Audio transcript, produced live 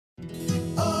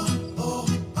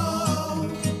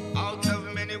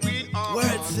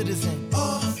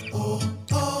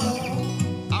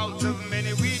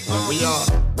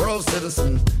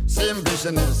citizen, same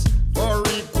vision is for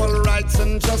equal rights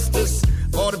and justice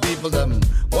for the people them.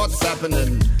 What's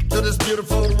happening to this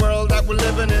beautiful world that we're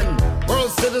living in?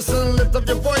 World citizen, lift up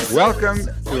your voice. Welcome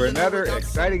to another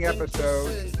exciting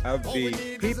episode of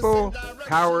the People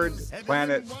Powered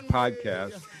Planet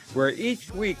podcast, where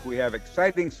each week we have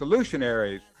exciting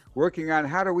solutionaries working on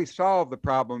how do we solve the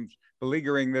problems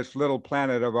beleaguering this little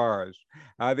planet of ours.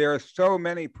 There are so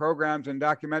many programs and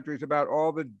documentaries about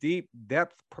all the deep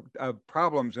depth of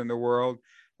problems in the world.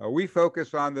 We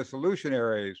focus on the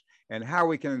solutionaries and how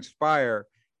we can inspire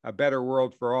a better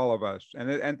world for all of us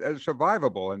and a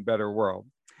survivable and better world.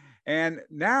 And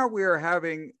now we are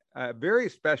having a very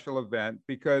special event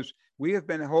because we have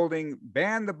been holding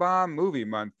Ban the Bomb Movie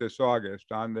Month this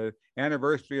August on the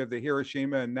anniversary of the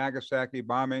Hiroshima and Nagasaki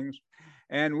bombings.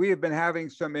 And we have been having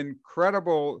some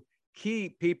incredible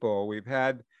key people. We've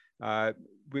had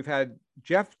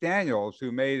Jeff Daniels,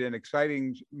 who made an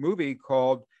exciting movie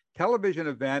called Television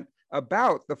Event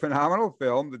about the phenomenal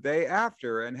film The Day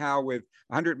After, and how with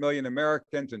 100 million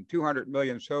Americans and 200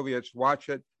 million Soviets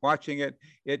watching it,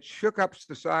 it shook up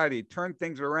society, turned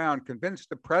things around, convinced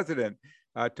the president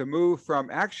to move from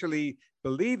actually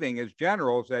believing as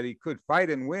generals that he could fight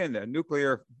and win a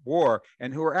nuclear war,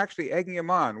 and who were actually egging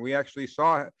him on. We actually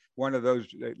saw one of those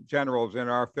generals in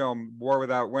our film, War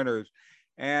Without Winners.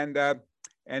 And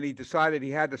he decided he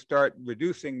had to start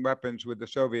reducing weapons with the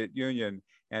Soviet Union.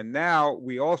 And now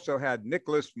we also had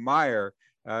Nicholas Meyer,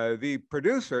 the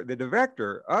producer, the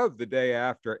director of The Day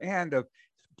After and of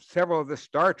several of the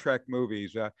Star Trek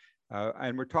movies.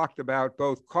 And we're talked about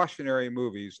both cautionary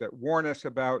movies that warn us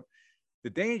about the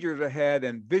dangers ahead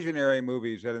and visionary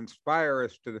movies that inspire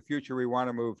us to the future we want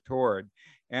to move toward.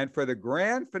 And for the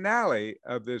grand finale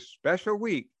of this special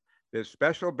week, this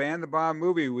special Ban the Bomb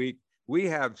Movie Week, we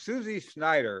have Susie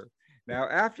Snyder. Now,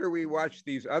 after we watch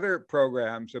these other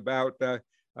programs about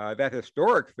that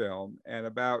historic film and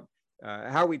about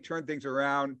how we turn things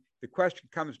around, the question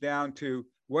comes down to,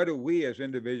 what do we as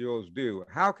individuals do?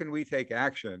 How can we take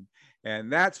action?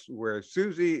 And that's where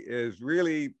Susie is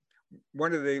really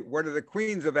one of the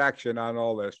queens of action on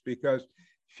all this, because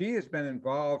she has been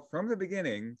involved from the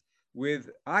beginning with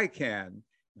ICAN,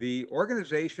 the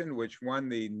organization which won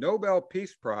the Nobel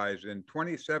Peace Prize in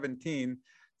 2017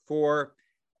 for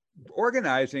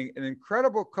organizing an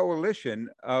incredible coalition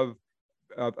of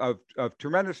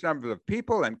tremendous numbers of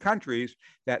people and countries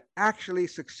that actually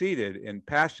succeeded in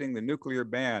passing the nuclear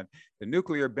ban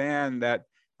that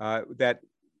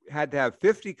had to have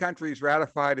 50 countries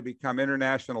ratify to become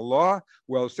international law.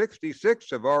 Well,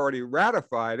 66 have already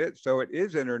ratified it, so it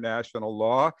is international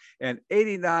law, and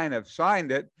 89 have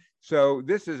signed it. So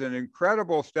this is an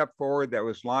incredible step forward that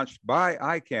was launched by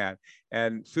ICAN.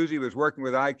 And Susie was working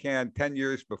with ICAN 10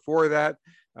 years before that,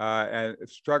 and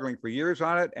struggling for years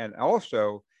on it, and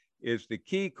also is the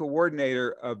key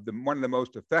coordinator of one of the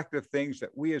most effective things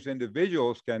that we as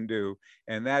individuals can do,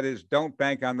 and that is don't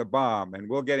bank on the bomb. And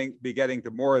we'll be getting to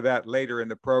more of that later in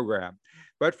the program.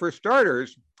 But for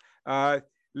starters,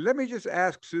 let me just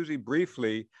ask Susie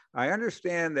briefly. I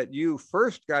understand that you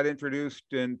first got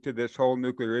introduced into this whole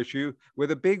nuclear issue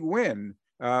with a big win.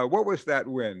 What was that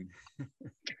win?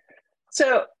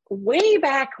 So way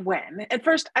back when, at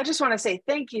first, I just want to say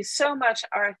thank you so much,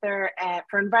 Arthur,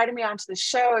 for inviting me onto the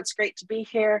show. It's great to be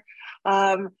here.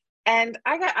 And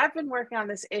I've been working on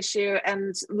this issue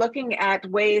and looking at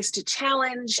ways to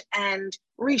challenge and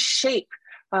reshape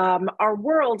our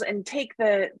world and take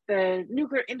the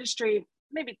nuclear industry,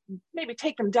 maybe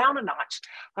take them down a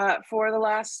notch for the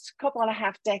last couple and a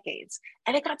half decades.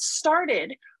 And it got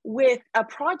started with a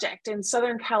project in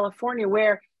Southern California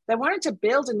where they wanted to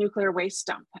build a nuclear waste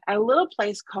dump at a little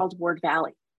place called Ward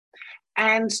Valley.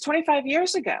 And 25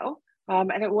 years ago,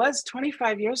 and it was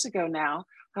 25 years ago now,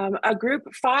 a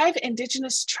group, 5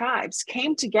 indigenous tribes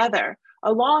came together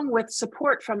along with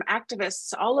support from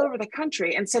activists all over the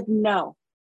country and said no.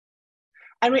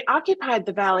 And we occupied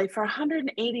the valley for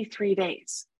 183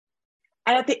 days.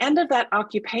 And at the end of that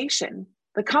occupation,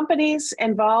 the companies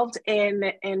involved in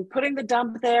putting the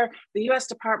dump there, the US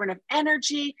Department of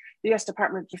Energy, the US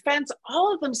Department of Defense,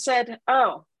 all of them said,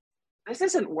 oh, this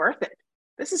isn't worth it.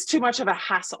 This is too much of a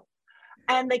hassle.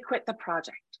 And they quit the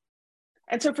project.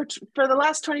 And so for the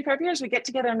last 25 years, we get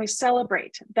together and we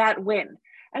celebrate that win.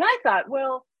 And I thought,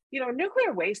 well,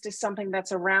 nuclear waste is something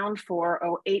that's around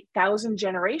for 8,000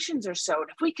 generations or so. And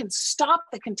if we can stop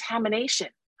the contamination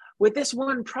with this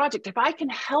one project, if I can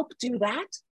help do that,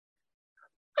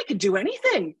 I could do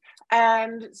anything.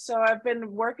 And so I've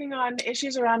been working on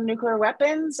issues around nuclear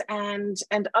weapons and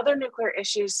other nuclear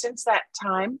issues since that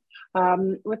time,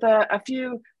 with a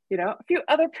few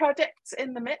other projects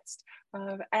in the midst.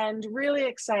 and really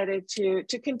excited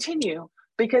to continue,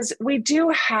 because we do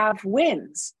have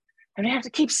wins and we have to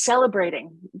keep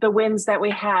celebrating the wins that we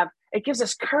have. It gives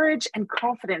us courage and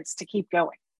confidence to keep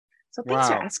going. So thanks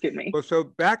for asking me. Well, so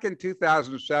back in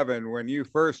 2007, when you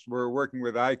first were working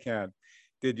with ICAN,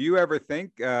 did you ever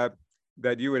think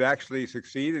that you would actually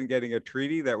succeed in getting a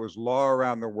treaty that was law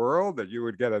around the world, that you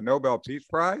would get a Nobel Peace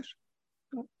Prize?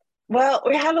 Well,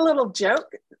 we had a little joke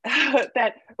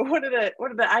that one of the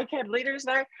ICAN leaders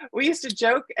and I, we used to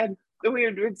joke, and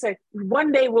we would say,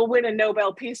 one day we'll win a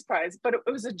Nobel Peace Prize, but it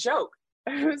was a joke.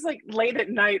 It was like late at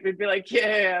night, we'd be like,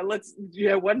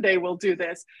 one day we'll do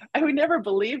this. And we never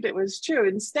believed it was true.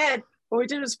 Instead, what we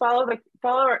did was follow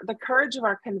the courage of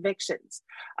our convictions.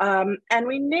 And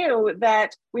we knew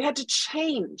that we had to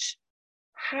change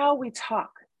how we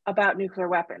talk about nuclear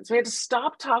weapons. We had to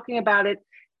stop talking about it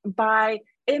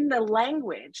in the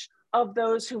language of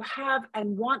those who have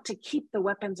and want to keep the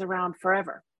weapons around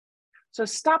forever. So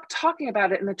stop talking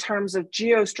about it in the terms of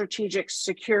geostrategic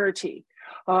security,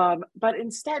 but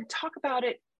instead talk about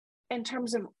it in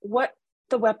terms of what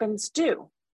the weapons do.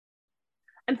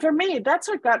 And for me, that's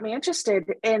what got me interested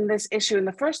in this issue in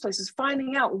the first place, is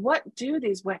finding out, what do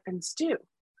these weapons do?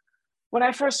 When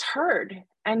I first heard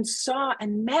and saw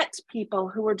and met people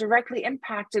who were directly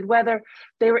impacted, whether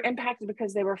they were impacted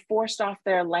because they were forced off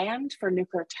their land for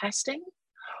nuclear testing,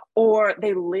 or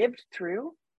they lived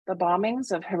through the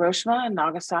bombings of Hiroshima and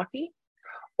Nagasaki,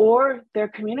 or their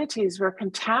communities were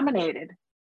contaminated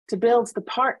to build the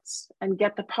parts and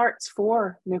get the parts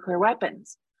for nuclear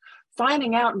weapons.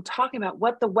 Finding out and talking about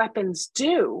what the weapons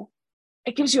do,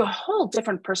 it gives you a whole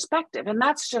different perspective. And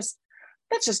it's just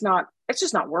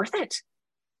not worth it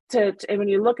to when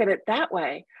you look at it that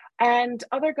way. And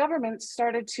other governments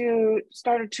started to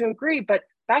agree. But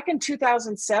back in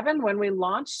 2007, when we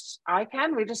launched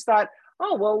ICAN, we just thought,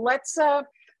 oh, well,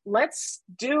 let's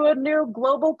do a new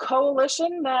global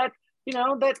coalition that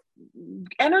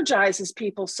energizes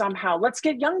people somehow. Let's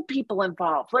get young people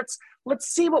involved. Let's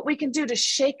see what we can do to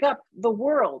shake up the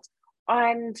world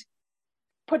and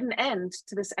put an end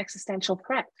to this existential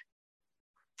threat.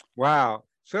 Wow.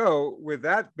 So with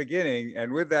that beginning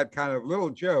and with that kind of little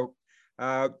joke,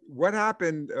 what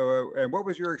happened and what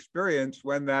was your experience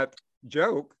when that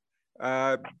joke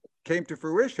came to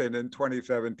fruition in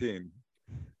 2017?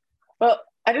 Well,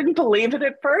 I didn't believe it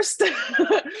at first.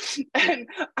 And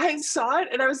I saw it,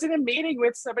 and I was in a meeting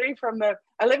with somebody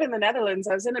I live in the Netherlands.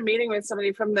 I was in a meeting with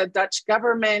somebody from the Dutch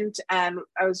government, and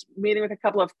I was meeting with a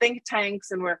couple of think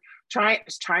tanks, and we're trying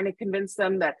to convince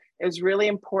them that it was really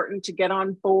important to get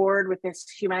on board with this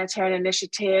humanitarian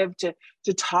initiative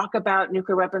to talk about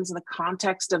nuclear weapons in the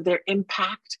context of their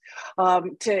impact,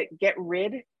 to get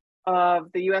rid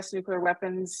of the US nuclear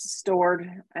weapons stored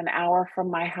an hour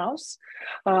from my house.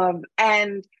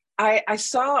 And I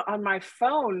saw on my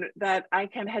phone that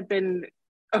ICAN had been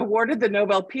awarded the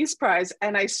Nobel Peace Prize,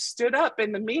 and I stood up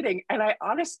in the meeting, and I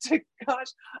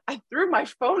threw my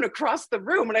phone across the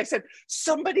room, and I said,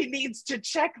 somebody needs to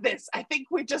check this. I think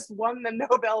we just won the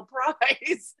Nobel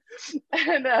Prize.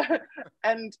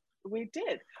 And we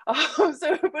did.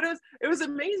 But it was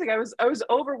amazing. I was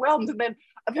overwhelmed, and then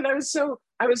I was so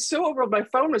overwhelmed. My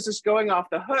phone was just going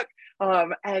off the hook,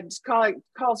 and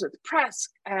calls with press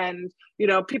and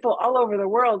people all over the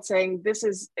world saying, "This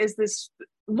is this.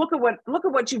 Look at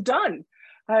what you've done,"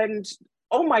 and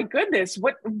oh my goodness,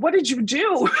 what did you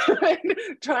do?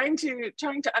 trying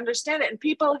to understand it, and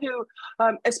people who,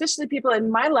 especially people in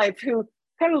my life who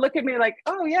kind of look at me like,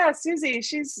 "Oh yeah, Susie,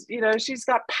 she's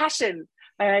got passion."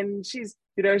 And she's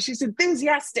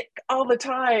enthusiastic all the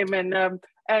time,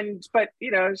 but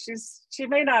she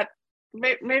may not,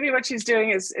 maybe what she's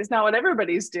doing is not what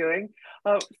everybody's doing.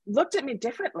 Looked at me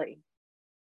differently,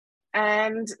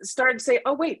 and started to say,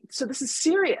 "Oh wait, so this is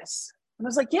serious." And I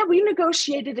was like, "Yeah, we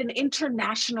negotiated an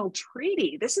international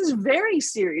treaty. This is very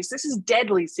serious. This is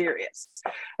deadly serious."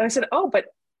 And I said, "Oh, but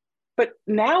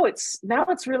now it's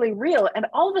really real." And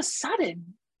all of a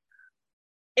sudden,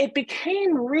 it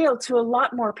became real to a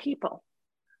lot more people.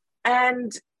 And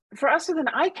for us within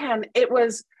ICAN, it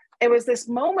was this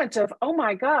moment of, oh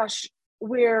my gosh,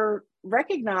 we're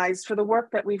recognized for the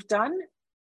work that we've done,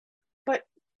 but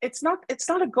it's not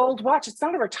a gold watch. It's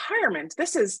not a retirement.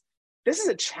 This is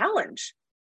a challenge.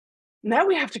 Now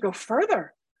we have to go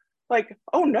further. Like,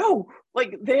 oh no,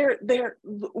 like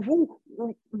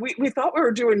we thought we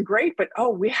were doing great, but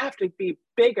we have to be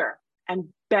bigger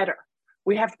and better.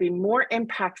 We have to be more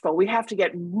impactful. We have to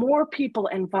get more people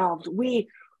involved.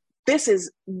 This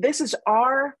is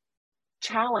our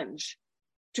challenge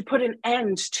to put an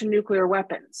end to nuclear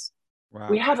weapons. Wow.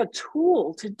 We have a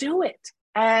tool to do it,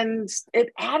 and it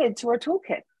added to our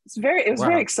toolkit. It was Wow.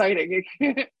 very exciting.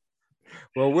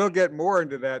 Well, we'll get more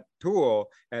into that tool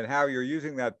and how you're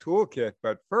using that toolkit.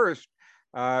 But first,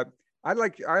 I'd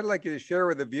like you to share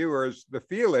with the viewers the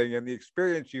feeling and the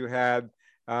experience you had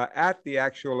at the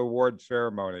actual award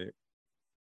ceremony.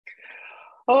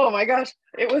 Oh my gosh,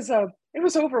 it was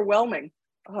overwhelming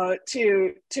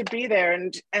to be there,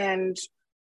 and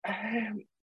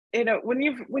you know, when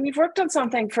you've worked on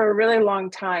something for a really long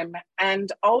time,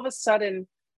 and all of a sudden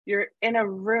you're in a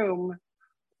room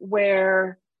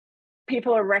where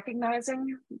people are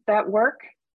recognizing that work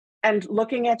and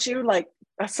looking at you like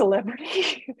a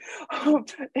celebrity.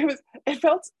 It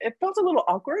felt a little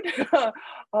awkward,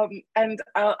 and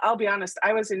I'll be honest,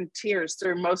 I was in tears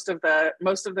through most of the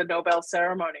Nobel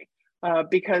ceremony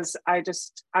because I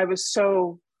was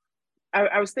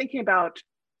thinking about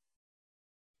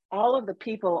all of the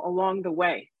people along the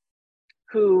way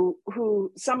who a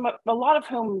lot of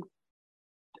whom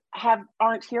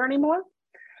aren't here anymore,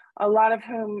 a lot of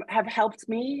whom have helped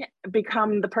me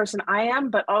become the person I am,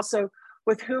 but also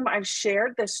with whom I've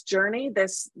shared this journey,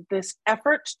 this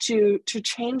effort to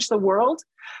change the world.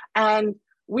 And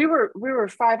we were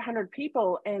 500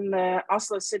 people in the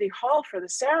Oslo City Hall for the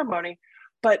ceremony,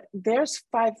 but there's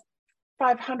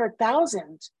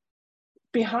 500,000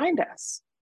 behind us.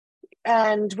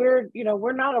 And we're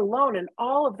not alone, and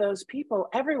all of those people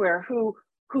everywhere who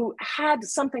had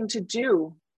something to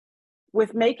do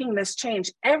with making this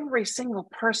change. Every single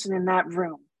person in that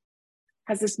room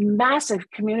has this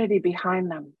massive community behind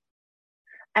them,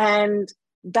 and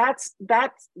it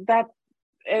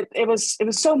was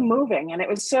so moving, and it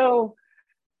was so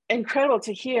incredible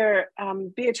to hear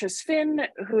Beatrice Finn,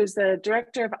 who is the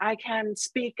director of ICANN,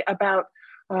 speak about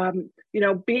having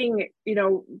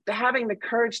the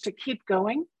courage to keep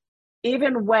going,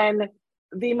 even when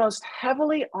the most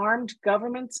heavily armed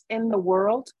governments in the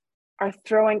world are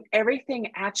throwing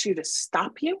everything at you to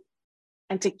stop you,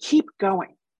 and to keep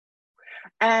going.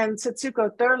 And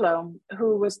Setsuko Thurlow,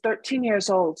 who was 13 years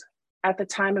old at the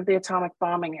time of the atomic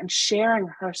bombing, and sharing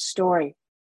her story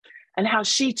and how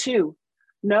she too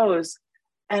knows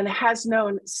and has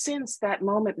known since that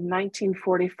moment in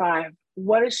 1945.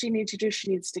 What does she need to do?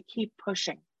 She needs to keep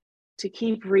pushing, to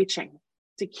keep reaching,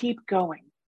 to keep going.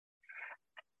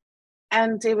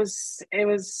 And it was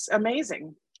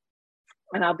amazing.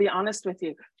 And I'll be honest with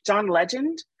you, John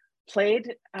Legend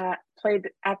played at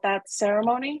that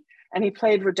ceremony, and he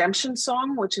played Redemption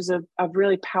Song, which is a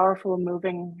really powerful,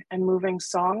 moving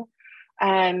song.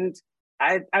 And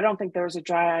I don't think there was a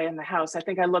dry eye in the house. I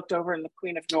think I looked over and the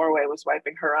Queen of Norway was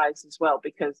wiping her eyes as well,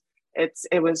 because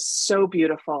it was so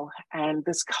beautiful, and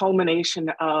this culmination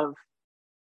of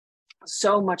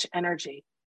so much energy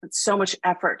and so much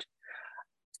effort.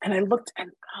 And I looked,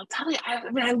 and I'll tell you,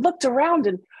 I looked around,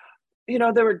 and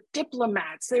there were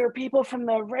diplomats, there were people from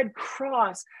the Red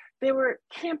Cross, there were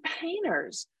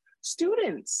campaigners,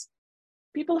 students,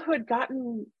 people who had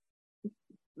gotten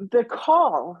the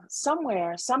call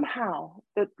somewhere, somehow,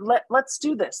 that let's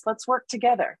do this, let's work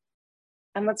together,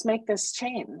 and let's make this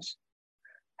change.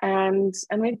 And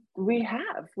we've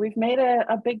made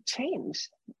a big change.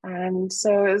 And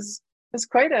so it's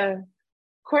quite an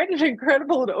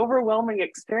incredible and overwhelming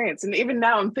experience. And even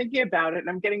now I'm thinking about it and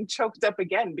I'm getting choked up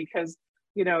again, because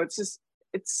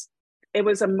it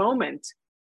was a moment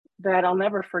that I'll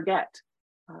never forget.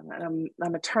 And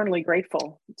I'm eternally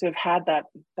grateful to have had that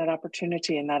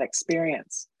opportunity and that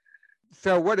experience.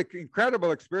 So what an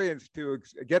incredible experience to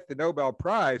get the Nobel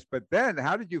Prize. But then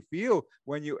how did you feel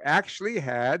when you actually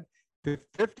had the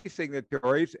 50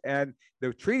 signatories and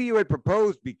the treaty you had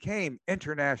proposed became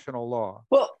international law?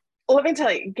 Well, let me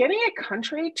tell you, getting a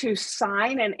country to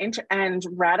sign and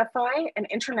ratify an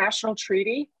international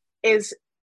treaty is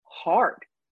hard.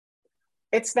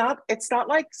 It's not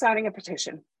like signing a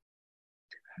petition.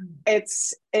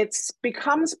 It's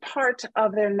becomes part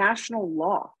of their national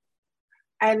law.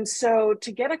 And so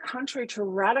to get a country to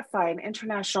ratify an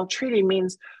international treaty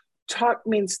means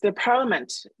the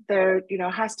parliament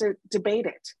has to debate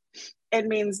it. It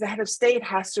means the head of state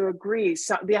has to agree.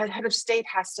 So the head of state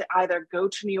has to either go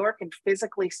to New York and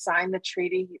physically sign the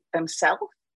treaty themselves,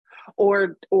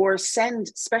 or send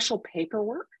special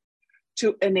paperwork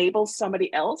to enable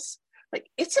somebody else.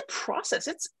 Like, it's a process.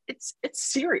 It's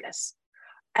serious.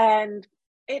 And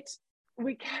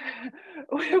with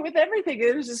everything,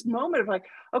 there's this moment of like,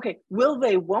 okay, will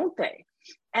they, won't they?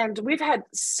 And we've had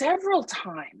several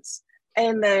times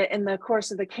in the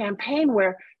course of the campaign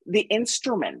where the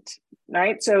instrument,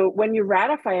 right? So when you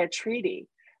ratify a treaty,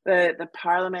 the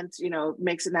parliament,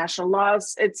 makes it national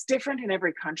laws. It's different in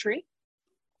every country.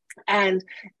 And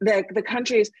the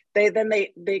countries,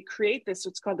 they create this,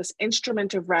 what's called this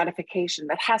instrument of ratification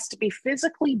that has to be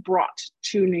physically brought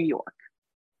to New York.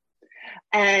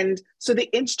 And so the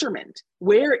instrument,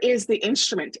 where is the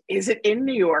instrument? Is it in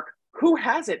New York? Who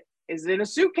has it? Is it in a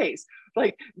suitcase?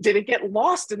 Like, did it get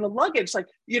lost in the luggage? Like,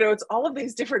 it's all of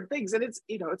these different things. And it's,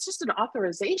 it's just an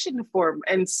authorization form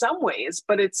in some ways,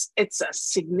 but it's a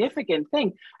significant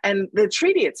thing. And the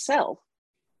treaty itself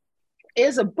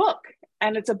is a book.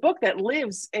 And it's a book that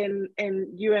lives in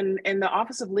the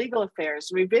Office of Legal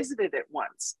Affairs. We visited it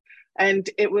once. And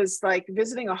it was like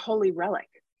visiting a holy relic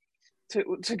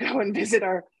to go and visit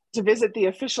the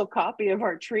official copy of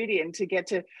our treaty, and to get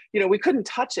to, we couldn't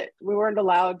touch it. We weren't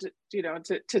allowed,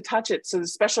 to touch it. So the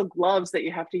special gloves that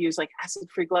you have to use, like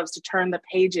acid-free gloves, to turn the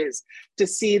pages, to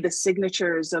see the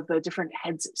signatures of the different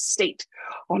heads of state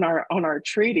on our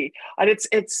treaty. And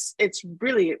it's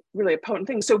really, really a potent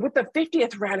thing. So with the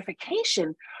 50th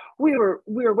ratification, we were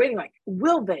waiting, like,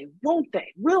 will they, won't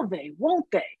they, will they,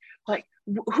 won't they? Like,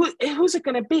 who's it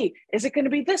going to be? Is it going to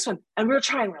be this one? And we were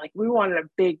trying, we wanted a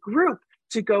big group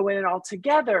to go in all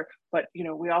together, but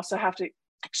we also have to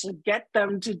actually get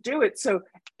them to do it. So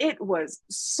it was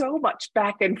so much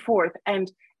back and forth,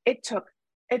 and it took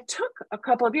a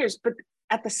couple of years, but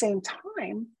at the same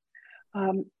time,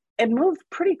 it moved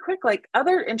pretty quick. Like,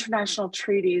 other international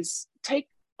treaties take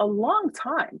a long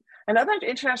time, and other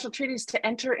international treaties to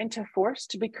enter into force,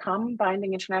 to become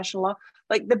binding international law,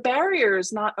 like, the barrier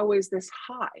is not always this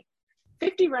high.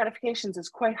 50 ratifications is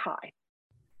quite high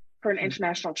for an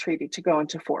international treaty to go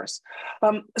into force.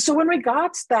 So when we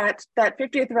got that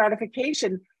 50th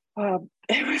ratification,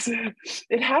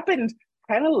 it happened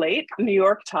kind of late New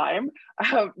York time,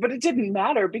 but it didn't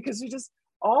matter, because we just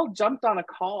all jumped on a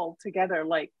call together,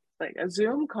 like a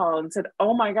Zoom call, and said,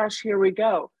 oh my gosh, here we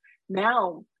go.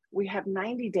 Now we have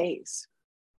 90 days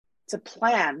to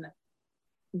plan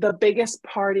the biggest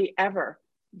party ever,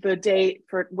 the day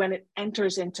for when it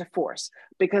enters into force,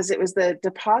 because it was the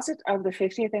deposit of the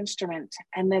 50th instrument,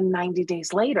 and then 90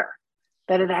 days later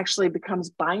that it actually becomes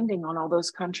binding on all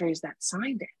those countries that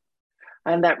signed it,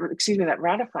 and that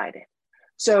ratified it.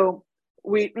 So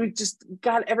we just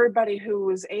got everybody who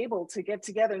was able to get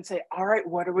together and say, all right,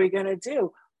 what are we going to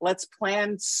do? Let's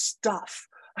plan stuff.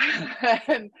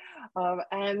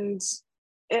 and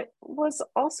it was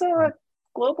also a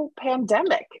global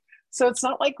pandemic. So it's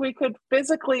not like we could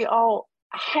physically all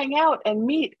hang out and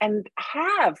meet and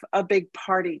have a big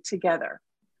party together.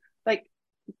 Like,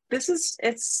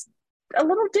 it's a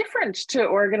little different to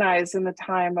organize in the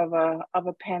time of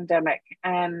a pandemic,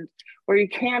 and where you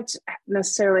can't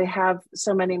necessarily have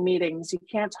so many meetings, you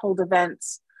can't hold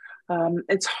events.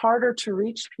 It's harder to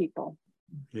reach people.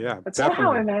 Yeah, that's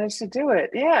how I managed to do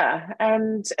it. Yeah,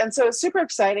 and so it's super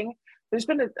exciting. There's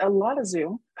been a lot of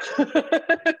Zoom.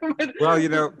 Well,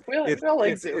 we all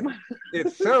like Zoom.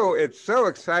 It's so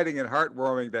exciting and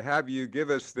heartwarming to have you give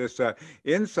us this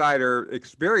insider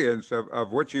experience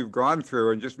of what you've gone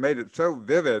through, and just made it so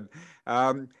vivid.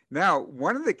 Now,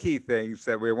 one of the key things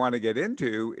that we want to get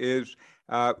into is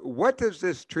what does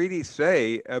this treaty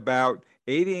say about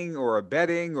aiding or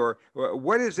abetting, or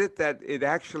what is it that it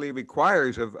actually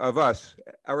requires of us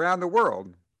around the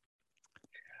world?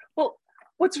 Well,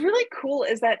 what's really cool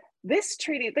is that this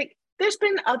treaty, like, there's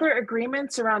been other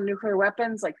agreements around nuclear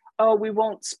weapons, like, oh, we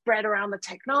won't spread around the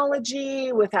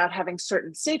technology without having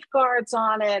certain safeguards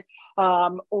on it,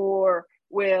 or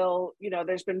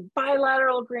there's been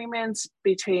bilateral agreements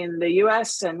between the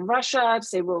US and Russia to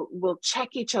say we'll check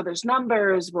each other's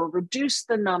numbers, we'll reduce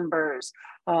the numbers,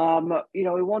 we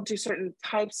won't do certain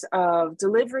types of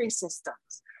delivery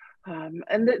systems.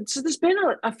 So there's been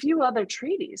a few other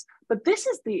treaties, but this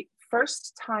is the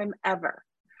first time ever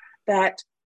that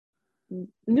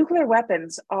nuclear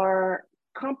weapons are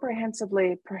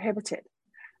comprehensively prohibited.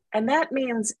 And that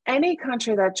means any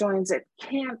country that joins it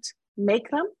can't make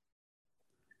them.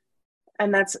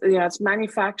 And that's, it's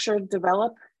manufacture,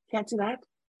 develop, can't do that.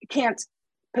 It can't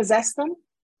possess them,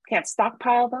 can't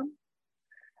stockpile them,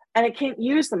 and it can't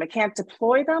use them. It can't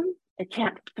deploy them. It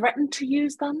can't threaten to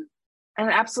use them, and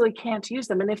it absolutely can't use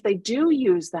them. And if they do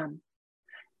use them,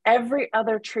 every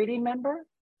other treaty member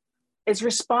is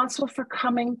responsible for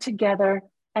coming together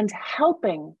and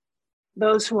helping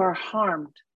those who are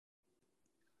harmed.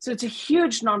 So it's a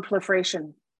huge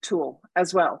non-proliferation tool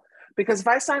as well. Because if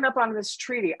I sign up on this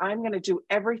treaty, I'm going to do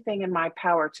everything in my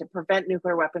power to prevent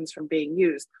nuclear weapons from being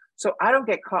used, so I don't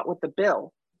get caught with the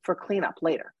bill for cleanup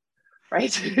later,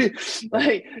 right?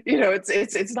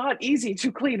 It's not easy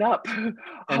to clean up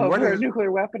where a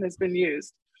nuclear weapon has been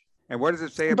used. And what does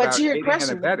it say about aiding and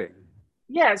abetting?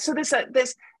 Yeah, so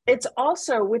this It's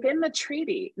also within the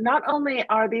treaty, not only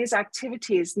are these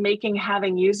activities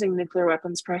using nuclear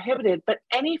weapons prohibited, but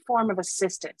any form of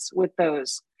assistance with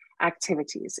those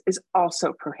activities is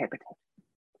also prohibited.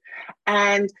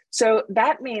 And so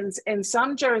that means in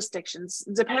some jurisdictions,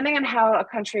 depending on how a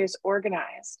country is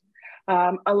organized,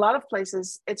 a lot of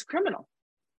places it's criminal.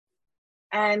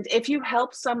 And if you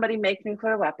help somebody make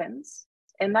nuclear weapons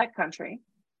in that country,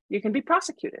 you can be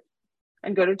prosecuted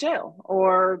and go to jail,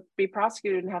 or be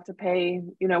prosecuted and have to pay,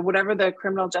 whatever the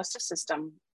criminal justice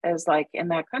system is like in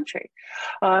that country.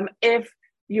 If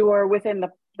you are within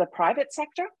the private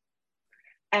sector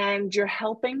and you're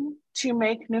helping to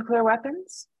make nuclear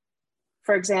weapons,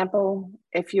 for example,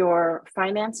 if you're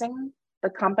financing the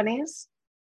companies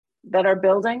that are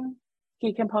building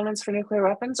key components for nuclear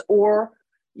weapons, or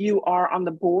you are on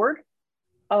the board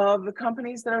of the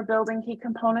companies that are building key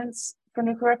components for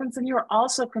nuclear weapons, and you're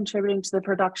also contributing to the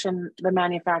production, the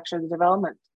manufacture, the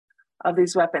development of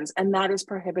these weapons, and that is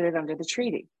prohibited under the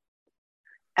treaty.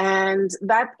 And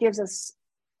that gives us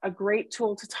a great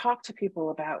tool to talk to people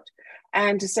about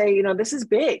and to say, this is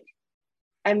big,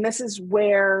 and this is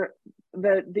where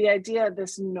the idea,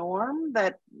 this norm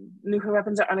that nuclear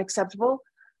weapons are unacceptable,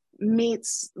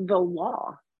 meets the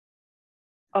law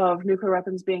of nuclear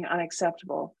weapons being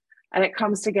unacceptable. And it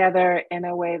comes together in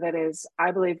a way that is,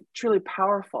 I believe, truly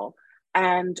powerful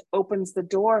and opens the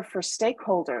door for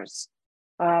stakeholders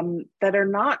that are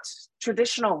not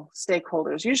traditional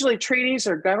stakeholders. Usually treaties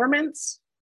are governments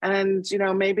and,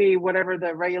 maybe whatever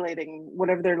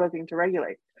they're looking to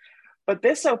regulate. But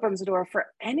this opens the door for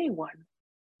anyone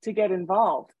to get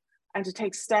involved and to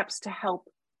take steps to help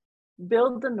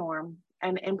build the norm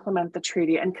and implement the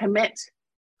treaty and commit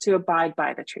to abide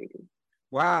by the treaty.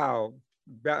 Wow.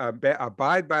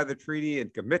 Abide by the treaty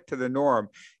and commit to the norm.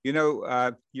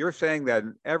 You're saying that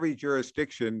in every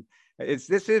jurisdiction,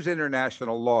 this is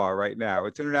international law right now.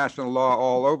 It's international law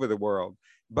all over the world,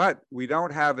 but we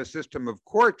don't have a system of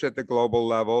courts at the global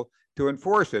level to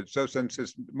enforce it. So since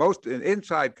most of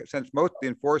the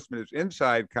enforcement is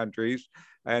inside countries,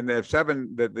 and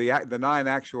the 9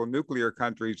 actual nuclear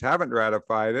countries haven't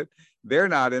ratified it, they're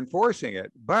not enforcing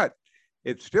it. But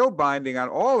it's still binding on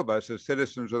all of us as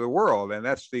citizens of the world. And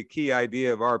that's the key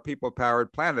idea of our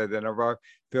people-powered planet and of our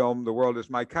film, The World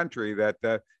Is My Country,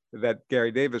 that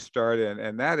Gary Davis starred in.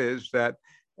 And that is that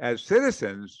as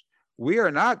citizens, we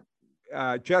are not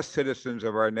just citizens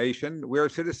of our nation, we are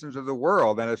citizens of the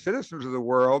world. And as citizens of the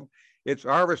world, it's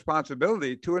our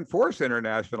responsibility to enforce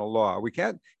international law. We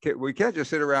can't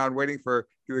just sit around waiting for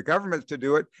the governments to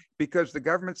do it, because the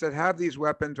governments that have these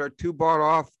weapons are too bought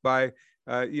off by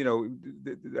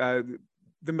the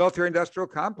military-industrial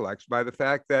complex, by the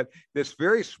fact that this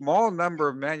very small number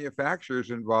of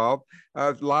manufacturers involved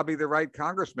lobby the right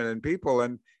congressmen and people,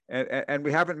 and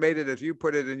we haven't made it, as you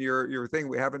put it in your thing,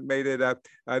 we haven't made it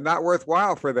not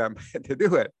worthwhile for them to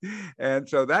do it. And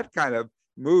so that kind of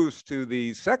moves to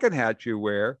the second hat you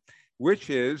wear, which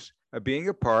is being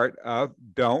a part of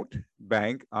Don't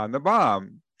Bank on the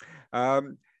Bomb.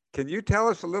 Can you tell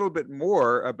us a little bit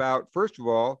more about, first of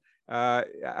all,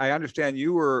 I understand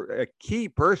you were a key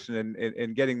person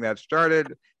in getting that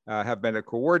started, have been a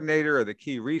coordinator or the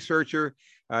key researcher.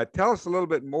 Tell us a little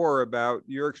bit more about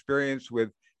your experience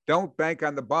with Don't Bank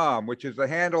on the Bomb, which is the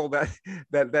handle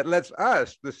that lets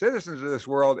us, the citizens of this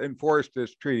world, enforce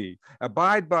this treaty.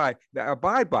 Abide by.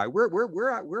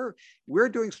 We're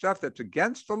doing stuff that's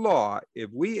against the law. If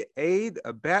we aid,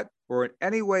 abet, or in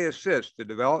any way assist the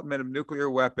development of nuclear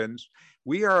weapons,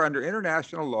 we are under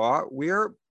international law. We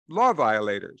are law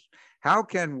violators. How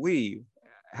can we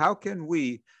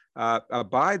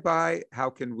abide by? How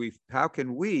can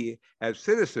we as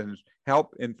citizens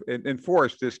help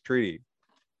enforce this treaty?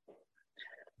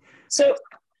 So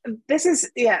this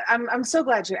is, I'm so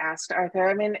glad you asked, Arthur.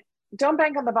 I mean, Don't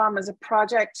Bank on the Bomb is a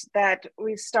project that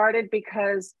we started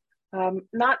because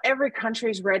not every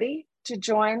country is ready to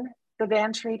join the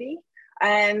ban treaty.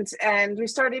 And we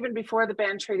started even before the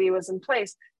ban treaty was in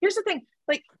place. Here's the thing,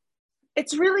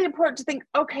 it's really important to think,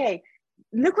 okay,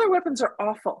 nuclear weapons are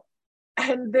awful.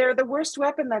 And they're the worst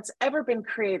weapon that's ever been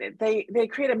created. They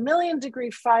create a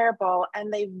 1,000,000-degree fireball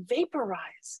and they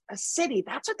vaporize a city.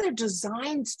 That's what they're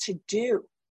designed to do.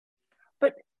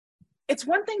 But it's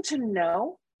one thing to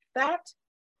know that.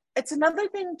 It's another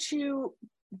thing to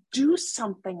do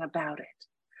something about it.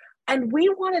 And we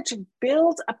wanted to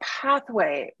build a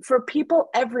pathway for people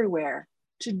everywhere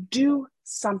to do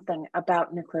something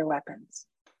about nuclear weapons.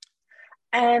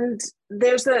 And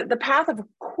there's the path of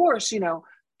course,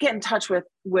 get in touch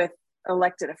with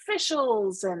elected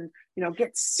officials and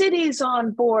get cities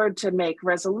on board to make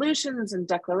resolutions and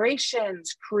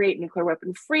declarations, create nuclear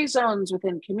weapon free zones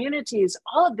within communities.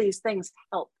 All of these things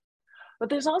help. But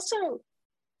there's also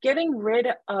getting rid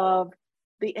of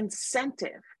the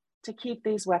incentive to keep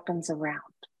these weapons around.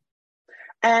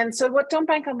 And so what Don't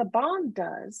Bank on the Bomb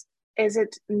does is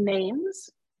it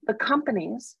names the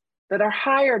companies that are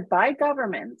hired by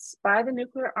governments, by the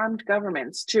nuclear armed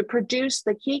governments, to produce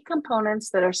the key components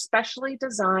that are specially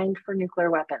designed for nuclear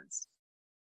weapons.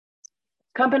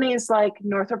 Companies like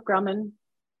Northrop Grumman,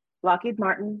 Lockheed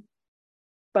Martin,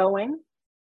 Boeing,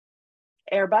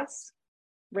 Airbus,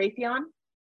 Raytheon,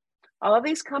 all of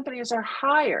these companies are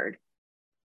hired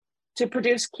to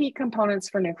produce key components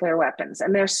for nuclear weapons,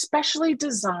 and they're specially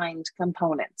designed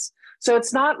components. So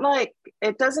it's not like,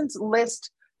 it doesn't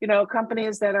list,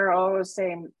 companies that are always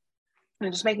saying,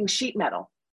 just making sheet metal,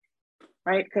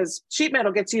 right? Because sheet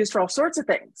metal gets used for all sorts of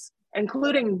things,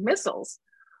 including missiles.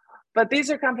 But these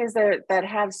are companies that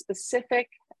have specific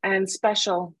and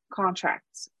special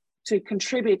contracts to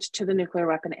contribute to the nuclear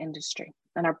weapon industry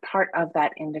and are part of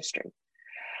that industry.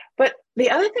 But the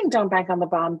other thing Don't Bank on the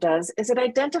Bomb does is it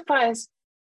identifies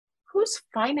who's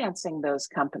financing those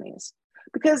companies.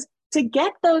 Because to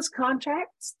get those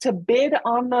contracts, to bid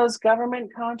on those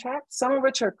government contracts, some of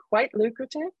which are quite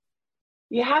lucrative,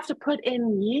 you have to put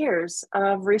in years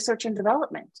of research and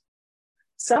development.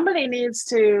 Somebody needs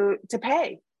to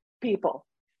pay people.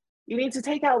 You need to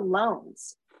take out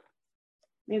loans.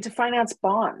 You need to finance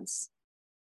bonds.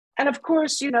 And of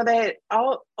course,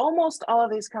 almost all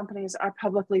of these companies are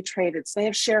publicly traded. So they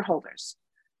have shareholders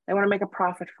they want to make a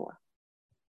profit for.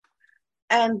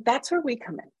 And that's where we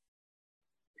come in.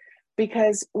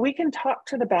 Because we can talk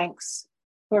to the banks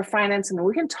who are financing them.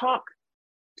 We can talk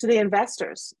to the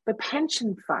investors, the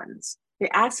pension funds, the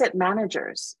asset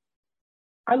managers,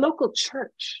 our local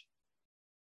church,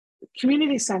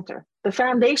 community center, the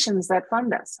foundations that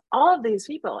fund us, all of these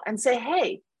people, and say,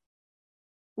 hey,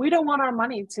 we don't want our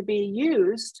money to be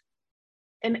used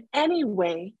in any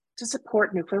way to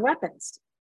support nuclear weapons.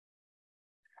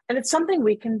 And it's something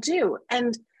we can do.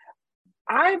 And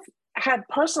I've had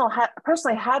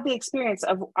personally had the experience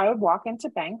of, I would walk into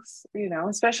banks,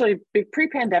 especially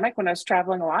pre-pandemic when I was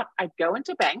traveling a lot, I'd go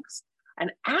into banks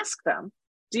and ask them,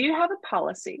 do you have a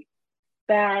policy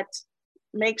that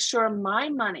makes sure my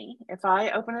money, if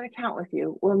I open an account with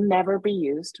you, will never be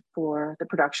used for the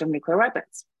production of nuclear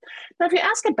weapons? Now, if you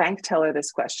ask a bank teller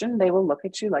this question, they will look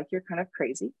at you like you're kind of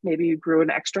crazy. Maybe you grew an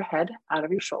extra head out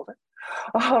of your shoulder.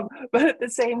 But at the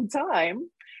same time,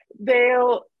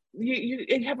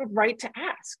 you have a right to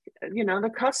ask.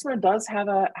 The customer does have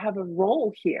a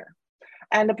role here,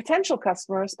 and the potential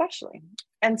customer especially.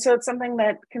 And so it's something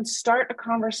that can start a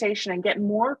conversation and get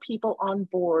more people on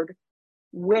board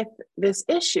with this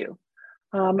issue.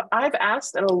 I've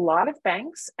asked at a lot of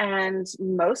banks, and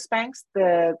most banks,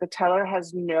 the teller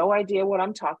has no idea what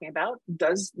I'm talking about,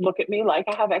 does look at me like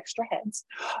I have extra heads,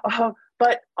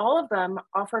 but all of them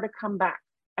offer to come back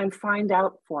and find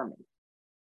out for me.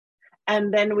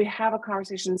 And then we have a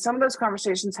conversation. Some of those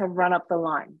conversations have run up the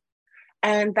line,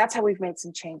 and that's how we've made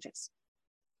some changes.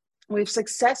 We've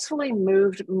successfully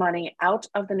moved money out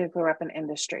of the nuclear weapon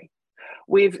industry.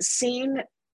 We've seen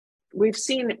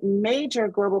major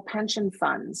global pension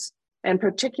funds, in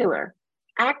particular,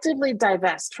 actively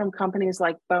divest from companies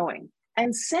like Boeing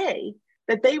and say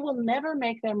that they will never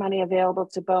make their money available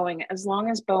to Boeing as long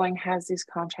as Boeing has these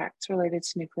contracts related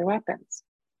to nuclear weapons.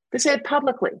 They say it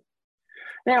publicly.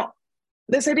 Now,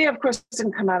 this idea, of course,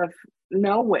 didn't come out of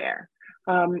nowhere.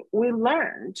 We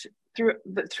learned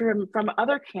from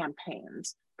other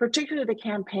campaigns, particularly the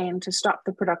campaign to stop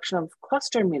the production of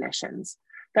cluster munitions,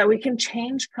 that we can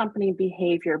change company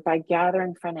behavior by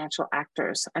gathering financial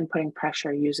actors and putting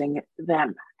pressure using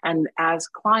them and as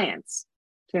clients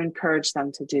to encourage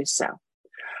them to do so.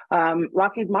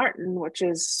 Lockheed Martin, which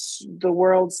is the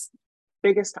world's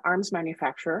biggest arms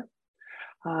manufacturer,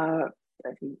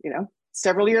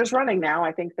 several years running now,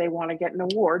 I think they want to get an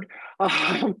award.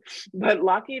 But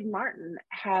Lockheed Martin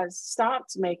has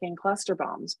stopped making cluster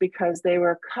bombs because they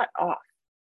were cut off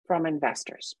from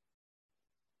investors.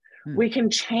 We can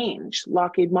change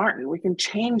Lockheed Martin. We can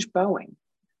change Boeing.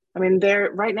 I mean,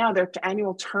 right now, their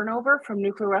annual turnover from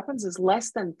nuclear weapons is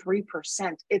less than 3%.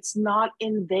 It's not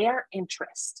in their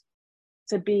interest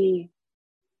to be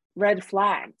red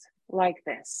flagged like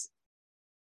this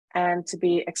and to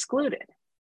be excluded.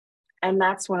 And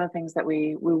that's one of the things that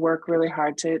we work really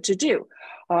hard to do.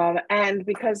 And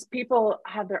because people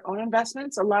have their own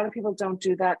investments, a lot of people don't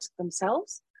do that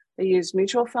themselves. They use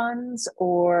mutual funds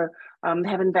or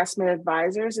have investment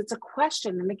advisors. It's a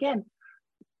question. And again,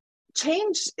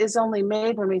 change is only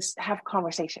made when we have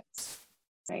conversations,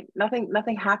 right?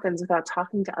 Nothing happens without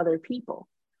talking to other people.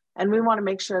 And we want to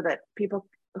make sure that people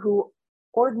who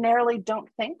ordinarily don't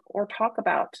think or talk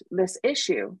about this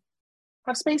issue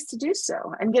have space to do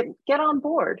so and get on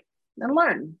board and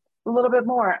learn a little bit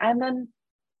more and then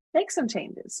make some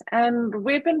changes. And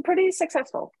we've been pretty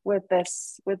successful with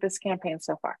this campaign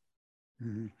so far.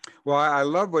 Mm-hmm. Well, I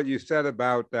love what you said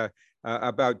about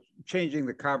changing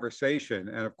the conversation.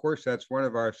 And of course, that's one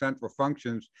of our central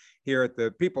functions here at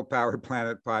the People Powered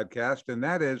Planet podcast. And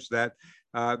that is that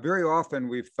very often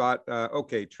we've thought,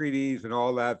 okay, treaties and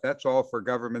all that, that's all for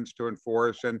governments to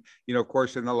enforce. And, of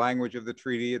course, in the language of the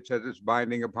treaty, it says it's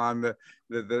binding upon the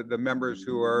members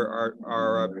who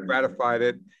are ratified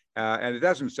it. And it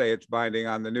doesn't say it's binding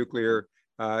on the nuclear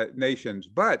nations.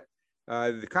 But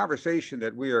the conversation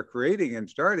that we are creating and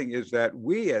starting is that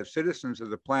we, as citizens of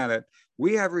the planet,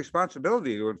 we have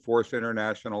responsibility to enforce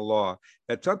international law.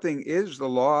 That something is the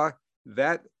law,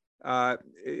 that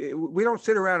we don't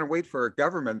sit around and wait for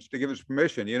governments to give us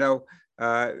permission.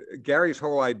 Gary's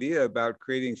whole idea about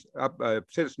creating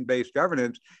citizen-based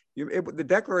governance, the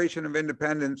Declaration of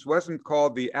Independence wasn't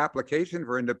called the Application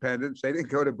for Independence. They didn't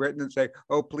go to Britain and say,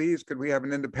 oh, please, could we have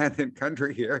an independent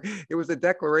country here? It was a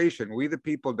declaration. We, the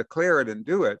people, declare it and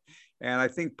do it. And I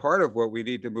think part of what we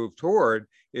need to move toward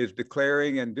is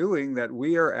declaring and doing that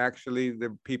we are actually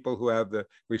the people who have the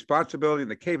responsibility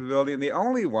and the capability and the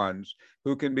only ones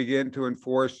who can begin to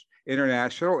enforce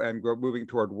international and moving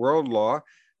toward world law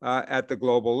at the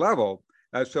global level.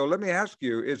 So let me ask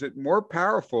you, is it more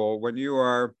powerful when you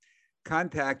are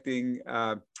contacting,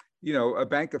 a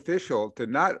bank official to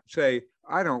not say,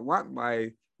 I don't want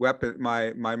my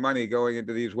money going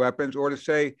into these weapons, or to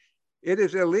say, it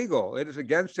is illegal, it is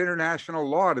against international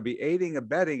law to be aiding,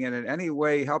 abetting, and in any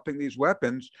way helping these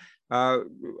weapons? I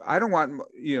don't want,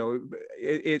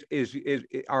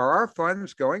 are our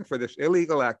funds going for this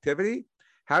illegal activity?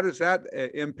 How does that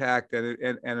impact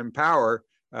and empower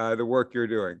the work you're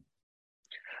doing?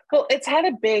 Well, it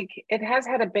has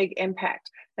had a big impact.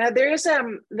 Now there's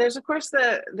of course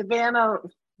the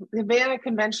Vienna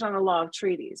Convention on the Law of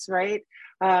Treaties, right?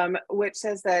 Which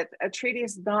says that a treaty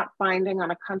is not binding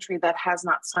on a country that has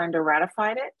not signed or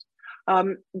ratified it.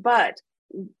 But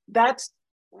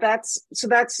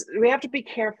we have to be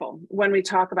careful when we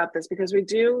talk about this, because we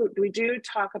do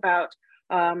talk about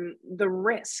the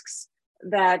risks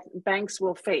that banks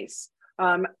will face,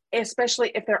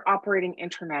 especially if they're operating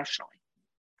internationally.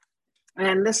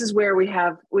 And this is where we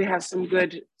have some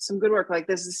good work. Like,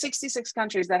 this is 66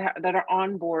 countries that are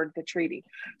on board the treaty.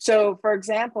 So, for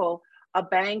example, a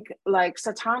bank like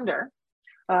Santander,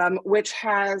 which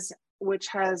has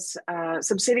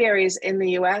subsidiaries in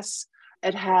the U.S.,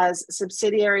 it has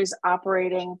subsidiaries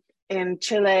operating in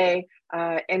Chile,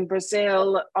 in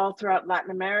Brazil, all throughout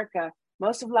Latin America.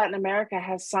 Most of Latin America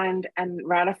has signed and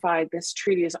ratified this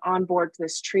treaty, is on board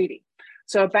this treaty.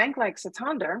 So a bank like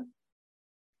Santander,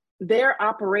 their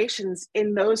operations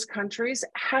in those countries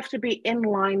have to be in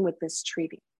line with this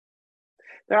treaty.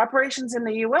 Their operations in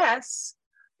the US,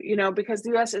 because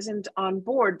the US isn't on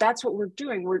board, that's what we're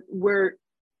doing. We're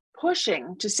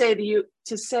pushing to say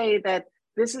that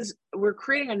we're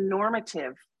creating a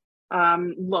normative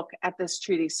look at this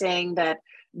treaty, saying that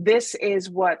this is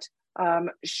what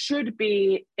should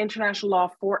be international law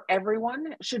for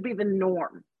everyone, should be the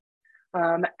norm.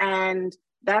 And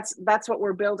that's what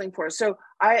we're building for. So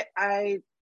I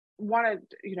want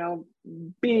to,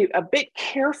 be a bit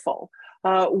careful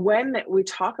when we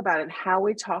talk about it and how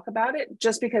we talk about it,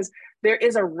 just because there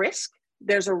is a risk.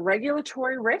 There's a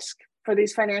regulatory risk for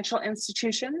these financial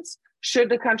institutions. Should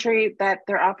the country that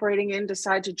they're operating in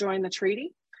decide to join the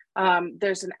treaty,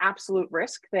 there's an absolute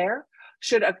risk there.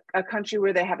 Should a country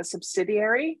where they have a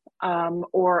subsidiary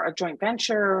or a joint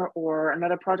venture or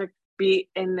another project be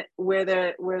in where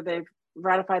they've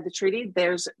ratified the treaty,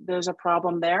 there's a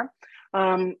problem there.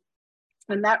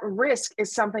 And that risk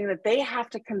is something that they have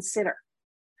to consider.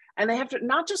 And they have to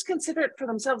not just consider it for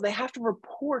themselves, they have to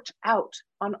report out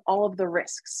on all of the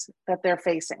risks that they're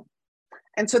facing.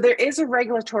 And so there is a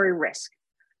regulatory risk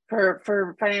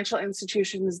for financial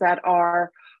institutions that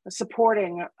are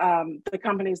supporting the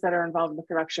companies that are involved in the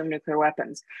production of nuclear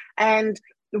weapons. And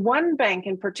one bank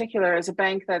in particular is a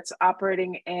bank that's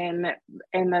operating in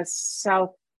the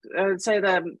South, say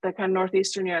the kind of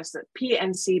northeastern US, the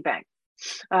PNC Bank.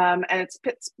 And it's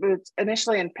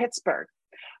initially in Pittsburgh.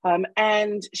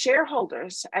 And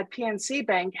shareholders at PNC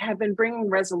Bank have been bringing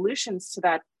resolutions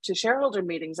to shareholder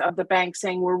meetings of the bank,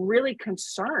 saying we're really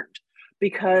concerned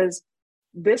because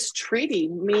this treaty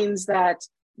means that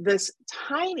this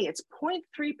tiny, it's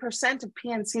 0.3% of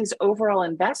PNC's overall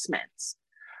investments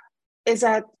is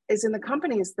in the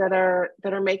companies that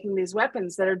are making these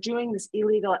weapons, that are doing this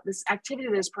activity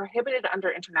that is prohibited under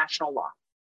international law.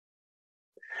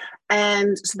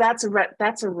 And so that's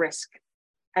a risk.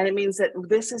 And it means that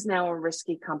this is now a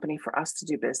risky company for us to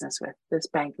do business with. This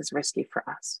bank is risky for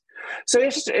us. So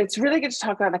it's really good to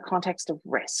talk about the context of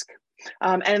risk,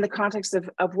 and in the context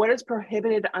of what is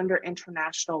prohibited under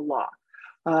international law.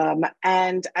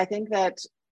 And I think that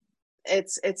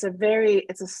it's a very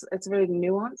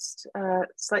nuanced,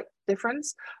 slight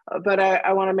difference. But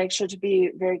I want to make sure to be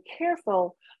very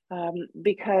careful,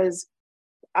 because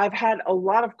I've had a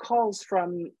lot of calls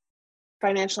from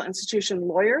financial institution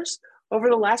lawyers over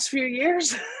the last few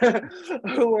years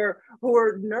who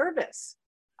are nervous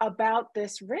about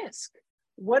this risk.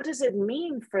 What does it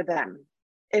mean for them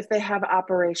if they have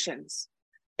operations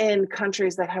in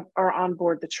countries that are on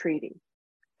board the treaty?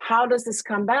 How does this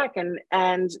come back?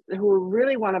 And who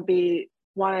really want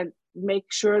to make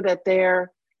sure that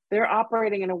they're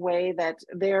operating in a way that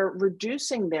they're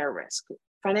reducing their risk.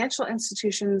 Financial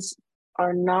institutions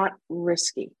are not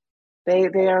risky. They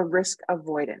are risk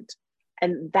avoidant.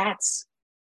 And that's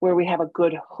where we have a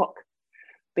good hook,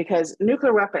 because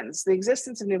nuclear weapons, the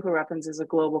existence of nuclear weapons is a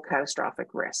global catastrophic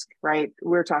risk, right?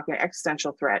 We're talking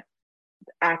existential threat,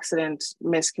 accident,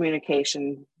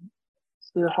 miscommunication,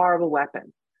 the horrible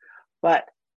weapon. But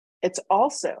it's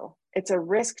a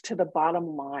risk to the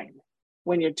bottom line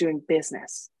when you're doing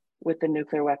business with the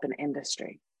nuclear weapon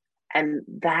industry. And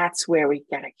that's where we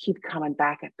gotta keep coming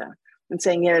back at them and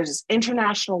saying, yeah, there's this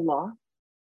international law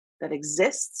that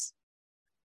exists.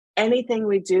 Anything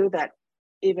we do that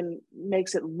even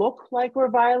makes it look like we're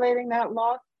violating that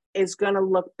law is going to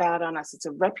look bad on us. It's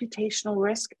a reputational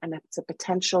risk and it's a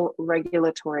potential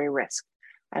regulatory risk.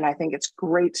 And I think it's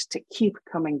great to keep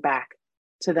coming back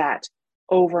to that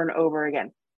over and over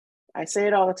again. I say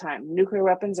it all the time. Nuclear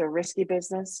weapons are risky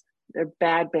business. They're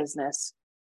bad business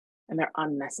and they're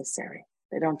unnecessary.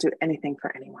 They don't do anything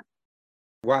for anyone.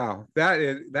 Wow, that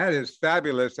is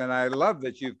fabulous, and I love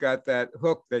that you've got that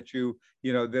hook that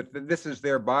that this is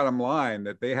their bottom line,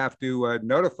 that they have to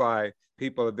notify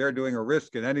people if they're doing a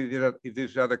risk in any of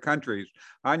these other countries.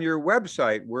 On your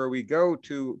website, where we go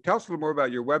to, tell us a little more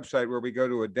about your website, where we go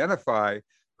to identify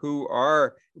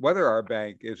whether our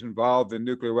bank is involved in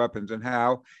nuclear weapons and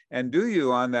how, and do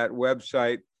you on that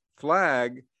website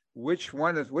flag which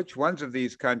one of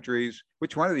these companies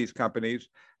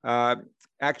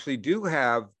actually do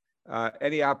have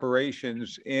any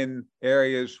operations in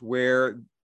areas where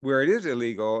it is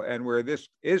illegal and where this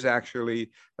is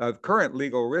actually a current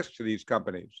legal risk to these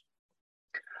companies?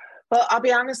 Well, I'll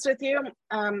be honest with you,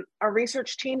 our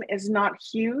research team is not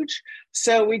huge.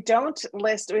 So we don't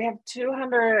list, we have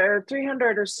 200 or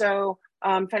 300 or so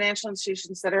financial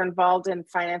institutions that are involved in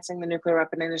financing the nuclear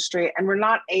weapon industry. And we're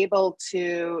not able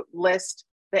to list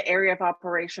the area of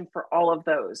operation for all of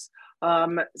those,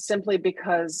 simply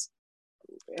because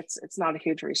it's not a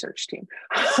huge research team.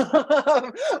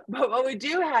 But what we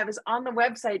do have is on the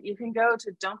website, you can go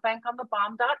to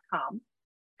don'tbankonthebomb.com.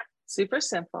 Super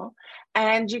simple.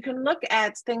 And you can look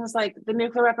at things like the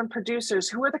nuclear weapon producers.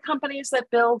 Who are the companies that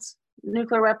build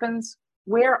nuclear weapons?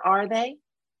 Where are they?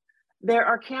 There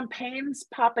are campaigns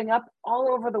popping up all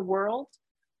over the world,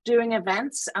 doing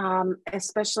events,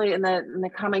 especially in the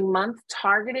coming month,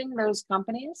 targeting those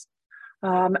companies.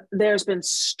 There's been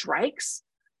strikes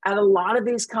at a lot of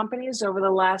these companies over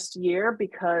the last year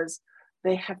because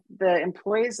the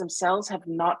employees themselves have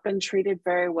not been treated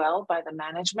very well by the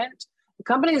management. The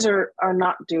companies are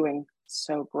not doing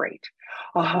so great.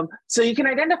 So you can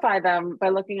identify them by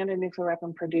looking under nuclear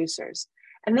weapon producers.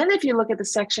 And then if you look at the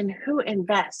section who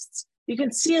invests, you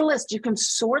can see a list. You can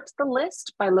sort the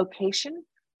list by location.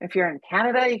 If you're in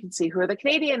Canada, you can see who are the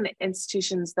Canadian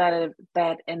institutions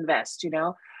that invest,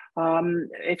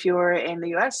 If you're in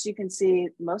the US, you can see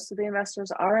most of the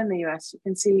investors are in the US. You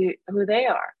can see who they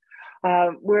are.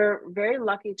 We're very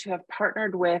lucky to have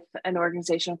partnered with an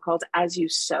organization called As You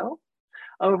Sow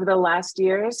over the last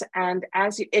years. And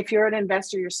if you're an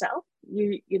investor yourself,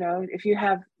 if you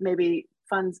have maybe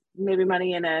funds, maybe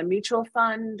money in a mutual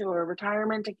fund or a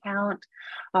retirement account,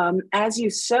 As You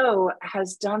Sow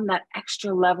has done that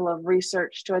extra level of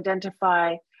research to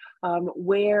identify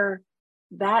where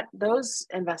those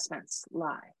investments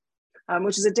lie,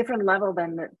 which is a different level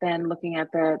than looking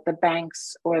at the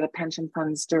banks or the pension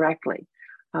funds directly.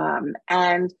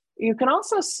 And you can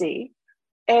also see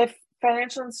if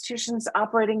financial institutions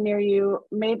operating near you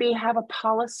maybe have a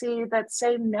policy that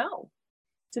say no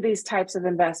to these types of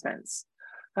investments.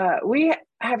 We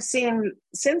have seen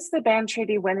since the ban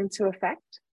treaty went into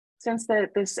effect, since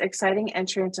this exciting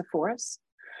entry into force,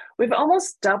 we've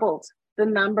almost doubled the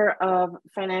number of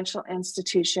financial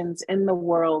institutions in the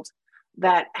world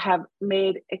that have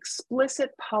made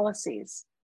explicit policies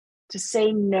to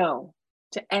say no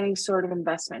to any sort of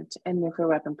investment in nuclear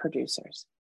weapon producers.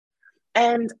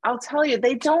 And I'll tell you,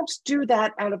 they don't do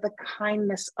that out of the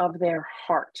kindness of their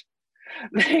heart.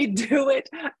 They do it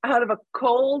out of a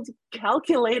cold,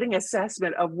 calculating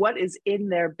assessment of what is in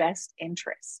their best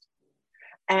interest.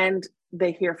 And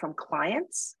they hear from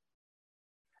clients,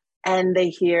 and they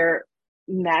hear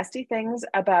nasty things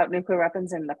about nuclear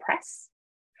weapons in the press.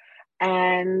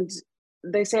 And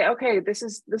they say, okay, this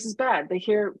is bad. They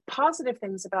hear positive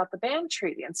things about the ban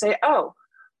treaty and say, oh,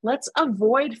 let's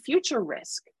avoid future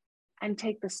risk and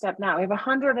take the step now. We have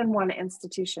 101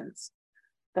 institutions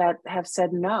that have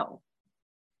said no.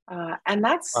 And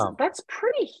that's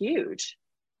pretty huge.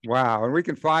 Wow. And we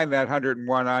can find that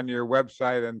 101 on your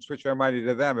website and switch our money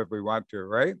to them if we want to,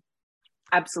 right?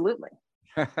 Absolutely.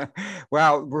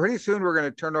 Well, pretty soon we're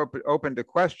going to turn open to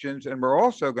questions, and we're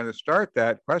also going to start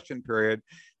that question period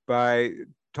by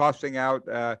tossing out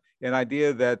an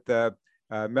idea that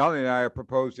Melanie and I are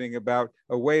proposing about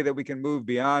a way that we can move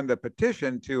beyond a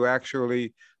petition to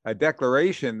actually a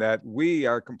declaration that we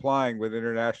are complying with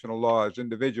international law as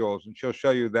individuals, and she'll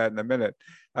show you that in a minute.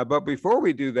 But before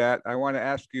we do that, I want to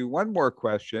ask you one more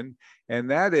question, and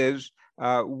that is,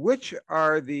 which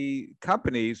are the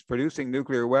companies producing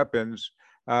nuclear weapons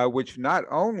which not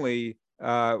only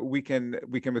we can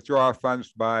withdraw our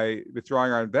funds by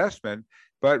withdrawing our investment,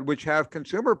 but which have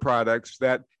consumer products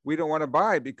that we don't want to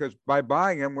buy, because by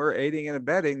buying them, we're aiding and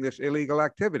abetting this illegal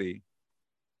activity?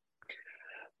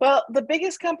 Well, the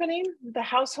biggest company, the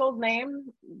household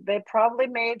name, they probably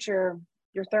made your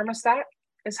thermostat,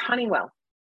 is Honeywell.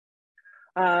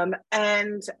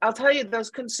 And I'll tell you,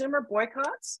 those consumer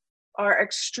boycotts are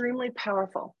extremely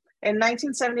powerful. In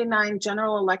 1979,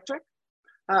 General Electric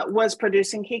was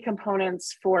producing key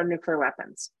components for nuclear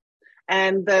weapons.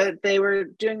 And they were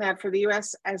doing that for the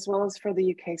US as well as for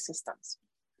the UK systems.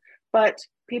 But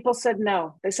people said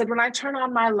no. They said, when I turn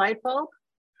on my light bulb,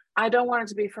 I don't want it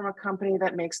to be from a company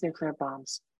that makes nuclear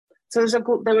bombs. So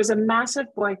there was a massive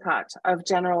boycott of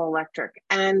General Electric,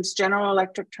 and General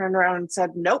Electric turned around and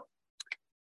said, nope,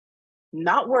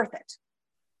 not worth it.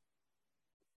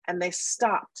 And they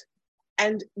stopped.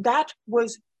 And that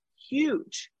was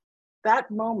huge,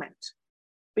 that moment,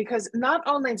 because not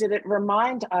only did it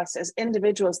remind us as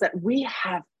individuals that we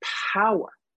have power.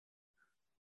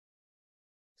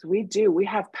 So we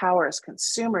have power as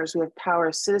consumers, we have power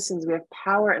as citizens, we have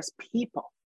power as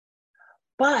people.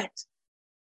 But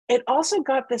it also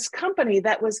got this company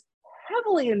that was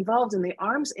heavily involved in the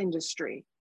arms industry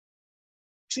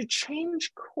to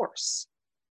change course.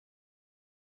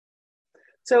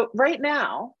 So right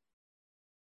now,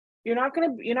 you're not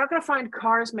gonna find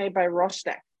cars made by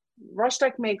Rostec.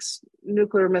 Rostec makes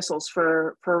nuclear missiles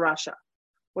for Russia.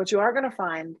 What you are gonna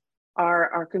find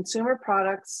are consumer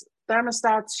products,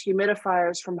 thermostats,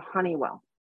 humidifiers from Honeywell.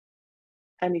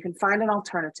 And you can find an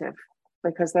alternative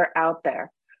because they're out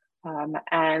there.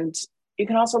 And you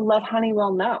can also let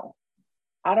Honeywell know,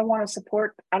 I don't want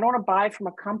to buy from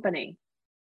a company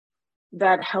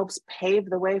that helps pave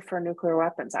the way for nuclear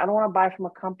weapons. I don't want to buy from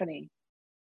a company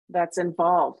that's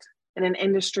involved in an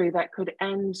industry that could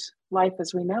end life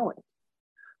as we know it.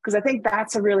 Because I think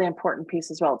that's a really important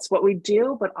piece as well. It's what we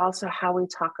do, but also how we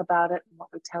talk about it and what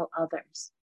we tell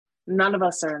others. None of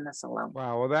us are in this alone.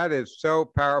 Wow, well, that is so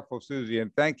powerful, Susie,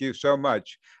 and thank you so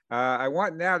much. I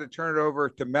want now to turn it over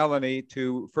to Melanie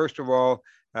to, first of all,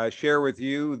 share with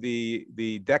you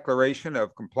the declaration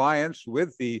of compliance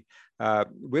with the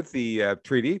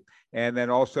treaty, and then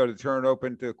also to turn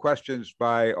open to questions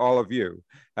by all of you.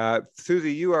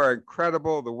 Susie, you are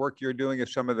incredible. The work you're doing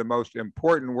is some of the most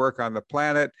important work on the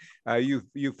planet.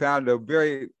 You found a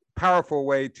very powerful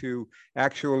way to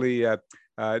actually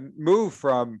move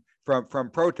from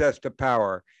protest to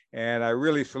power. And I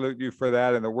really salute you for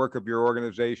that and the work of your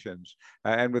organizations.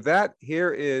 And with that,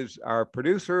 here is our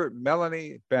producer,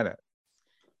 Melanie Bennett.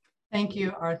 Thank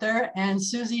you, Arthur. And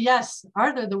Susie, yes,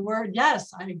 Arthur, the word,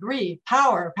 yes, I agree.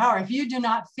 Power, power. If you do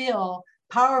not feel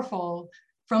powerful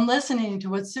from listening to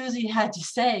what Susie had to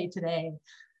say today,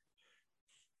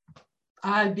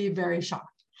 I'd be very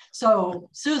shocked. So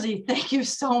Susie, thank you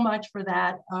so much for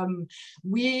that.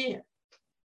 We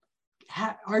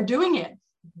are doing it.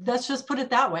 Let's just put it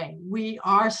that way. We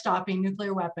are stopping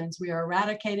nuclear weapons. We are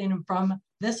eradicating them from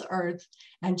this earth,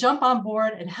 and jump on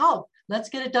board and help. Let's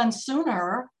get it done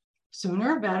sooner,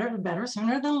 better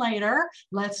sooner than later.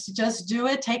 Let's just do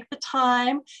it. Take the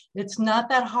time. It's not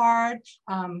that hard.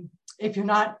 If you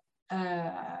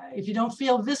don't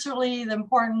feel viscerally the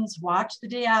importance, watch the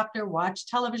day after, watch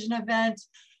television events,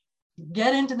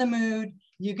 get into the mood.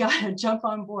 You got to jump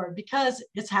on board because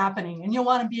it's happening, and you'll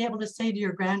want to be able to say to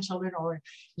your grandchildren or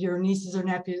your nieces or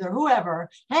nephews or whoever,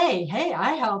 hey,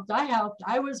 I helped.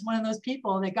 I was one of those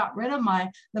people that got rid of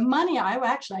the money.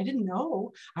 I didn't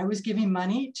know I was giving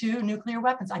money to nuclear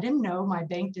weapons. I didn't know my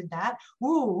bank did that.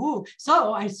 Ooh.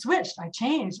 So I switched, I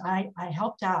changed, I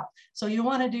helped out. So you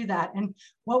want to do that. And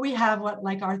what we have,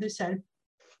 like Arthur said,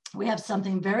 we have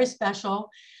something very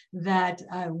special that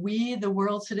we, the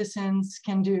world citizens,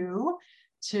 can do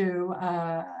to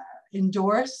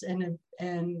endorse and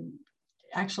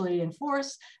actually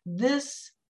enforce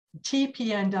this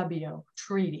TPNW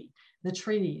treaty, the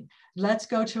treaty. Let's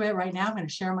go to it right now. I'm going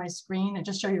to share my screen and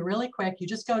just show you really quick. You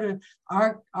just go to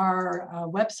our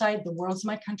website,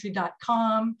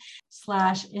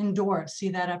 theworldsmycountry.com/endorse. See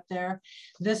that up there?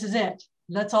 This is it.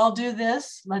 Let's all do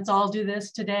this. Let's all do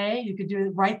this today. You could do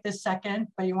it right this second,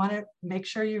 but you want to make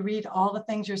sure you read all the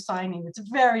things you're signing. It's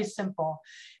very simple.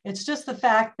 It's just the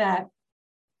fact that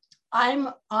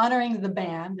I'm honoring the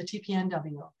ban, the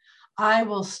TPNW. I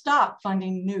will stop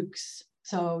funding nukes.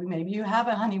 So maybe you have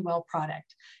a Honeywell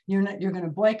product. You're going to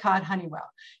boycott Honeywell.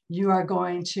 You are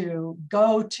going to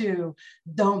go to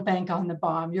Don't Bank on the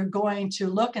Bomb. You're going to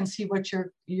look and see what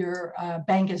your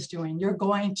bank is doing. You're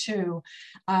going to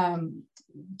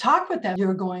talk with them.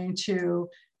 You're going to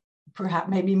perhaps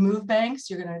maybe move banks.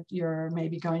 You're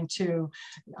maybe going to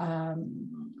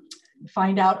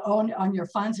find out on your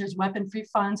funds. There's weapon-free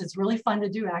funds. It's really fun to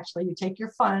do, actually. You take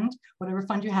your fund, whatever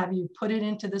fund you have, you put it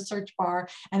into the search bar,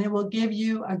 and it will give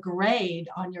you a grade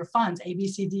on your funds, A, B,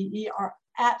 C, D, E,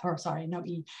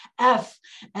 F.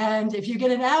 And if you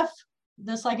get an F,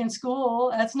 just like in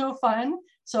school, that's no fun.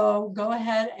 So go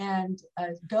ahead and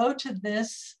go to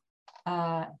this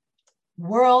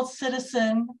world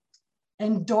citizen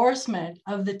endorsement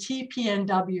of the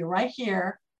TPNW right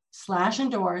here,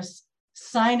 /endorse.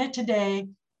 Sign it today.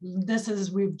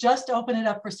 We've just opened it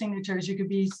up for signatures. You could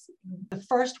be the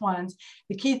first ones.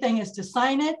 The key thing is to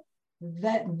sign it,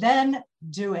 then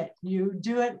do it. You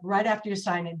do it right after you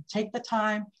sign it. Take the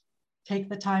time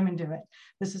and do it.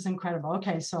 This is incredible.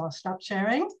 Okay, so I'll stop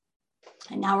sharing.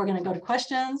 And now we're going to go to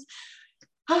questions.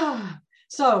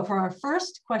 So for our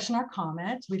first question or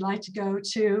comment, we'd like to go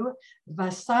to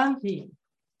Vasanthi.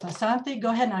 Vasanthi,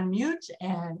 go ahead and unmute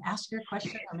and ask your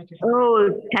question.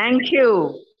 Thank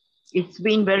you. It's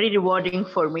been very rewarding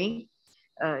for me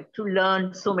to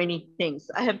learn so many things.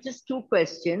 I have just two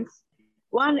questions.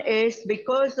 One is,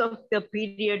 because of the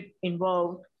period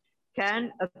involved,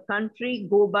 can a country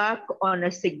go back on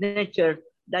a signature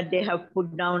that they have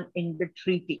put down in the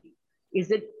treaty? Is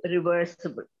it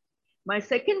reversible? My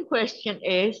second question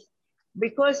is,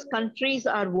 because countries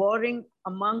are warring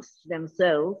amongst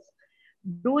themselves,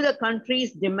 do the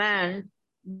countries demand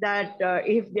that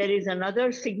if there is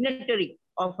another signatory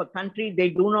of a country they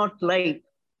do not like,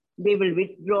 they will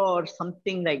withdraw or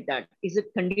something like that? Is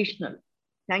it conditional?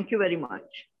 Thank you very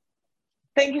much.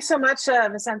 Thank you so much,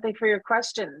 Vasanthi, for your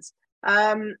questions.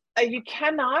 You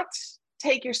cannot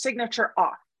take your signature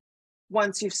off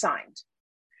once you've signed.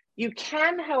 You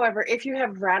can, however, if you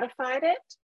have ratified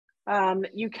it,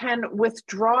 you can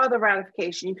withdraw the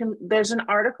ratification. There's an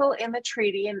article in the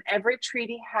treaty, and every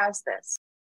treaty has this,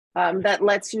 that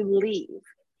lets you leave.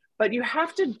 But you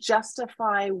have to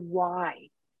justify why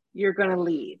you're going to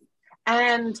leave.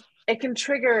 And it can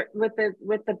trigger with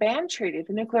the ban treaty,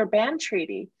 the nuclear ban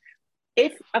treaty,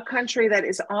 if a country that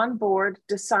is on board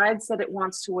decides that it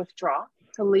wants to withdraw,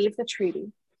 to leave the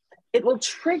treaty, it will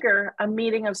trigger a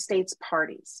meeting of states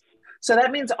parties. So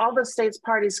that means all the states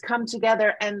parties come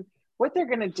together, and what they're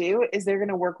going to do is they're going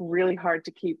to work really hard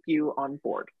to keep you on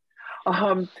board.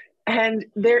 And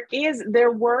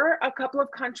there were a couple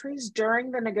of countries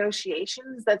during the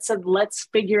negotiations that said, let's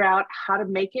figure out how to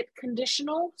make it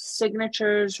conditional,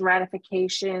 signatures,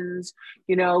 ratifications,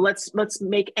 let's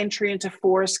make entry into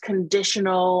force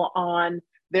conditional on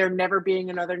there never being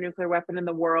another nuclear weapon in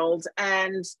the world.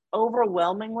 And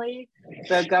overwhelmingly,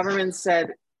 the government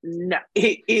said, no,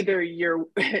 either you're,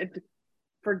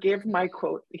 forgive my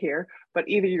quote here, but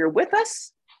either you're with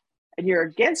us and you're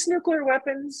against nuclear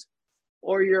weapons,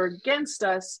 or you're against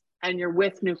us and you're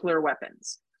with nuclear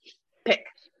weapons. Pick.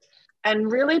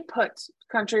 And really put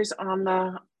countries on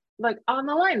the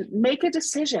line. Make a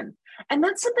decision. And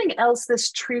that's something else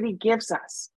this treaty gives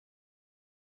us.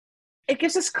 It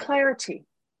gives us clarity.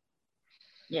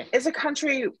 Yeah. Is a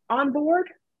country on board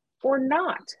or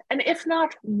not? And if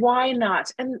not, why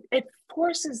not? And it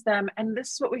forces them, and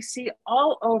this is what we see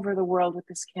all over the world with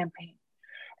this campaign,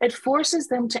 it forces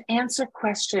them to answer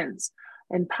questions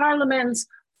in parliaments,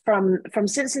 from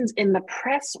citizens in the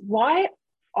press. Why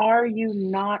are you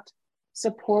not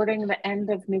supporting the end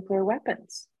of nuclear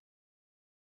weapons?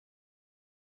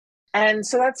 And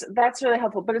so that's really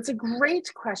helpful, but it's a great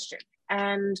question.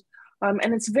 And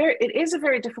it is a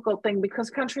very difficult thing because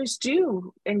countries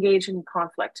do engage in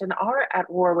conflict and are at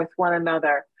war with one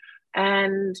another.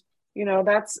 And, you know,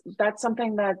 that's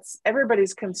something that's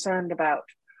everybody's concerned about.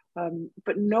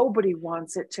 But nobody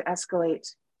wants it to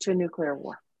escalate to a nuclear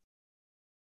war.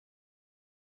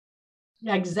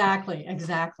 Yeah, exactly.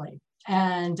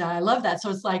 And I love that. So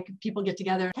it's like people get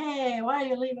together. Hey, why are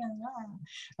you leaving?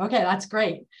 Okay, that's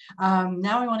great.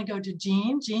 Now we want to go to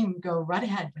Jean. Jean, go right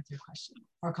ahead with your question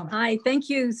or comment. Hi, thank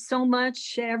you so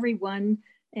much, everyone.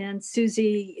 And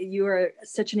Susie, you are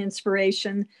such an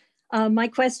inspiration. My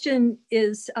question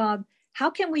is, how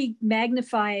can we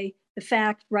magnify the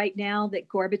fact right now that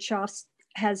Gorbachev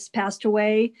has passed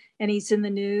away and he's in the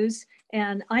news?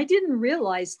 And I didn't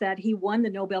realize that he won the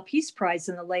Nobel Peace Prize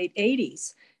in the late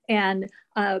 80s. And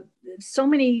so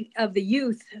many of the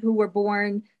youth who were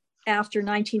born after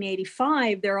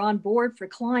 1985, they're on board for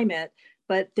climate,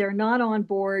 but they're not on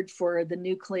board for the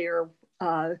nuclear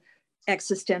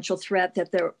existential threat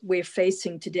that we're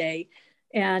facing today.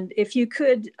 And if you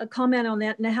could comment on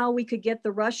that and how we could get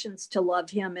the Russians to love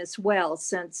him as well,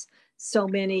 since so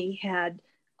many had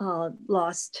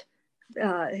lost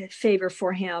favor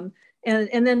for him.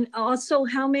 And then also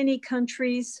how many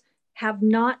countries have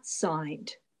not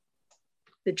signed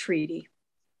the treaty?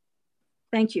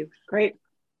 Thank you. Great.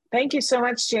 Thank you so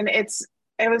much, Jean. It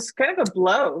was kind of a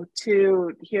blow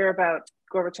to hear about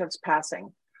Gorbachev's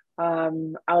passing.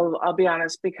 I'll be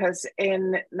honest, because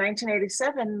in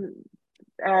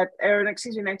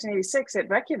 1986 at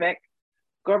Reykjavik,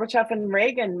 Gorbachev and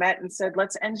Reagan met and said,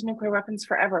 let's end nuclear weapons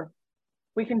forever.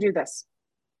 We can do this.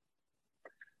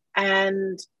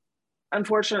 And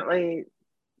unfortunately,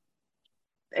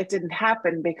 it didn't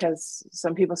happen because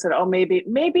some people said, oh, maybe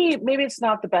it's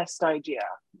not the best idea.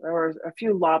 There were a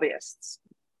few lobbyists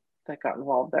that got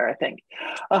involved there, I think,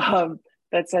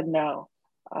 that said no.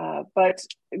 But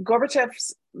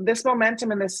Gorbachev's, this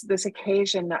momentum and this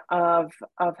occasion of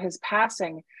his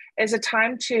passing is a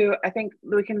time to, I think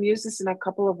we can use this in a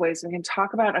couple of ways. We can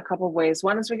talk about a couple of ways.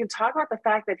 One is we can talk about the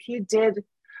fact that he did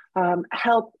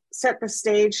help set the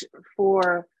stage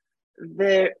for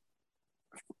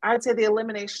I'd say the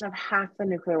elimination of half the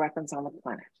nuclear weapons on the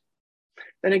planet.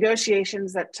 The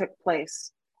negotiations that took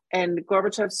place in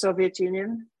Gorbachev's Soviet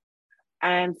Union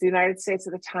and the United States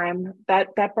at the time,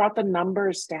 that brought the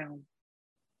numbers down.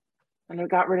 And we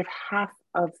got rid of half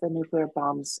of the nuclear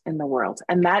bombs in the world.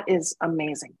 And that is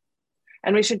amazing.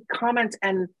 And we should comment,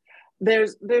 and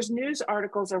there's news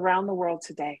articles around the world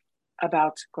today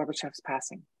about Gorbachev's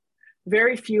passing.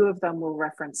 Very few of them will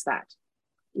reference that.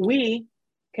 We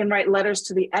can write letters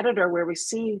to the editor where we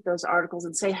see those articles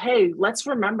and say, hey, let's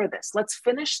remember this. Let's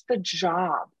finish the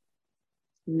job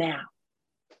now.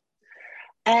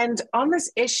 And on this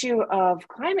issue of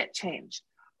climate change,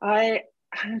 I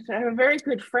have a very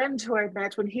good friend who I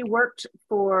met when he worked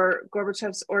for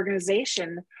Gorbachev's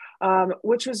organization,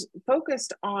 which was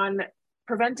focused on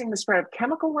preventing the spread of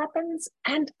chemical weapons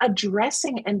and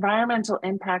addressing environmental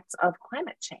impacts of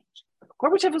climate change.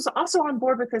 Gorbachev was also on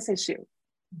board with this issue.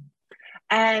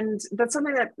 And that's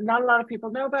something that not a lot of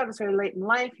people know about. It's very late in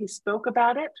life. He spoke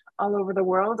about it all over the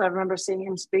world. I remember seeing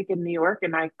him speak in New York,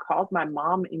 and I called my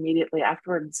mom immediately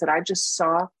afterward and said, I just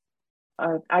saw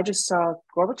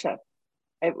Gorbachev.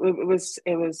 It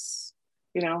was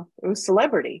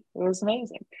celebrity. It was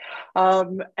amazing.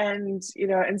 And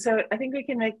so I think we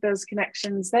can make those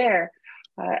connections there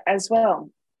as well.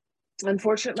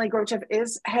 Unfortunately, Gorbachev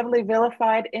is heavily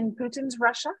vilified in Putin's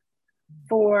Russia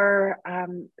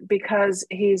because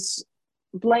he's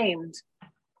blamed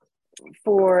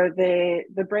for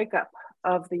the breakup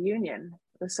of the Union,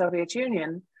 the Soviet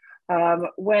Union,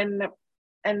 and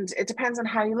it depends on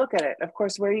how you look at it. Of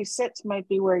course, where you sit might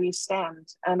be where you stand.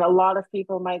 And a lot of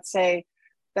people might say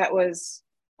that was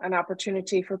an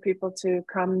opportunity for people to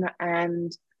come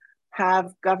and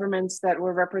have governments that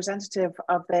were representative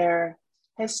of their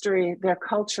history, their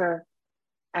culture,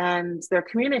 and their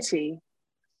community,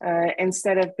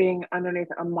 instead of being underneath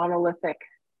a monolithic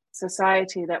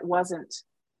society that wasn't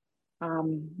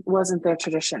their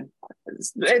tradition.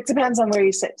 It depends on where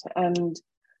you sit, and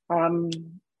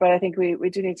but I think we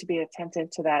do need to be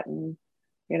attentive to that. And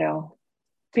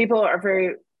people are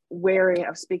very wary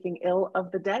of speaking ill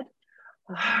of the dead,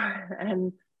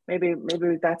 and maybe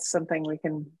that's something we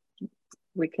can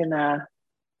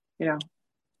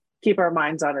keep our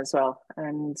minds on as well,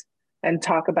 and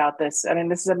talk about this. I mean,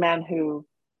 this is a man who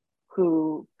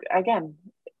again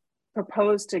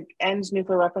proposed to end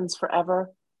nuclear weapons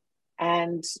forever,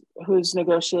 and whose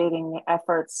negotiating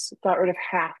efforts got rid of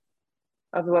half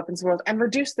of the weapons world and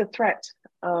reduced the threat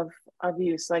of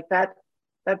use. Like that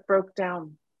broke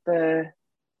down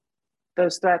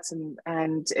those threats,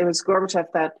 and it was Gorbachev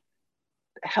that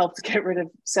helped get rid of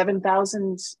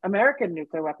 7,000 American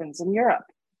nuclear weapons in Europe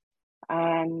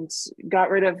and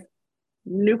got rid of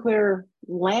nuclear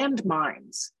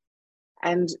landmines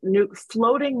and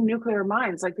floating nuclear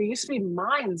mines. Like there used to be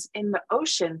mines in the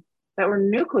ocean that were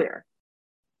nuclear.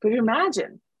 Could you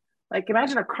imagine? Like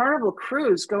imagine a Carnival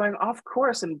cruise going off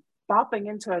course and bopping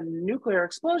into a nuclear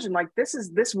explosion. Like this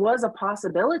was a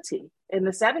possibility in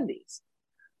the 70s.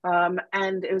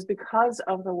 And it was because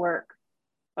of the work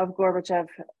of Gorbachev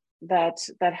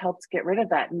that helped get rid of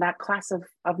that. And that class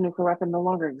of nuclear weapon no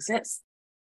longer exists.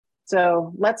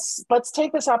 So let's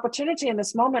take this opportunity in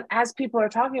this moment as people are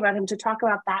talking about him to talk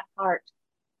about that part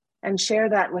and share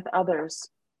that with others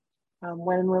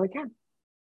when and where we can.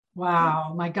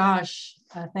 Wow, my gosh.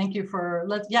 Thank you for,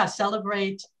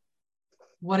 celebrate.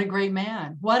 What a great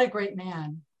man. What a great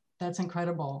man. That's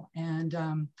incredible. And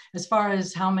as far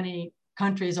as how many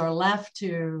countries are left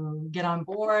to get on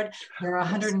board, there are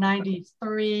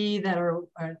 193 that are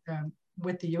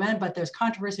with the UN, but there's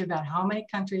controversy about how many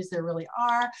countries there really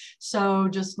are. So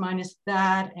just minus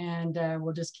that, and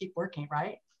we'll just keep working,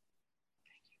 right?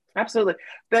 Absolutely.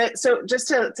 So just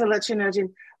to let you know,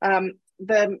 Jean,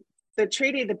 the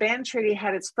treaty, the ban treaty,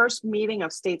 had its first meeting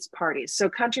of states parties. So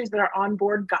countries that are on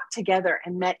board got together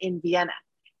and met in Vienna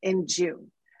in June,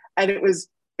 and it was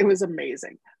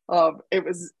amazing. I'm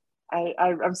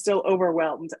still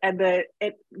overwhelmed, and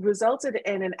it resulted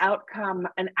in an outcome,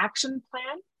 an action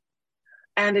plan,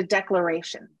 and a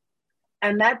declaration.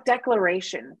 And that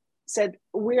declaration said,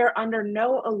 we are under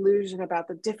no illusion about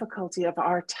the difficulty of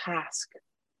our task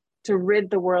to rid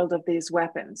the world of these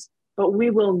weapons, but we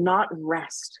will not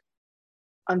rest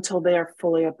until they are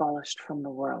fully abolished from the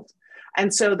world.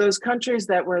 And so those countries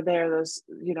that were there, those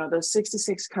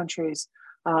 66 countries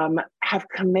have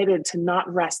committed to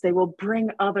not rest. They will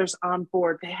bring others on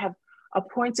board. They have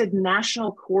appointed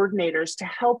national coordinators to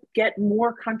help get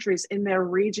more countries in their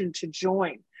region to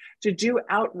join, to do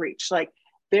outreach. Like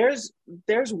there's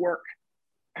work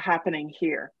happening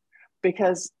here,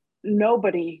 because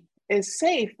nobody is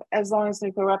safe as long as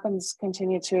nuclear weapons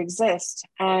continue to exist,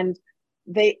 and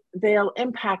they'll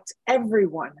impact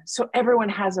everyone. So everyone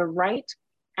has a right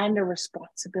and a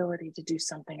responsibility to do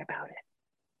something about it.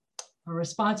 A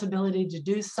responsibility to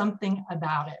do something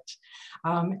about it.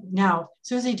 Now,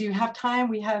 Susie, do you have time?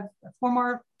 We have 4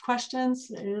 more questions.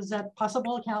 Is that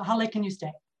possible? How late can you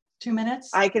stay? 2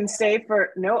 minutes? I can stay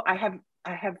I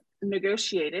have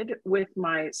negotiated with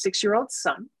my 6-year-old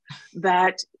son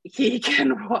that he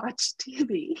can watch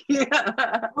TV.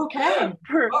 Okay.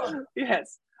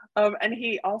 Yes. And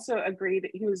he also agreed.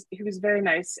 He was very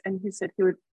nice, and he said he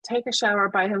would take a shower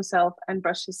by himself and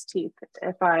brush his teeth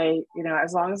if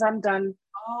as long as I'm done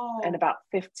in about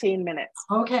 15 minutes.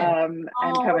 Okay. And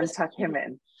come and tuck him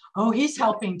in. Oh, he's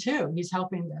helping too. He's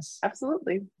helping this.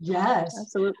 Absolutely. Yes.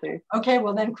 Absolutely. Okay,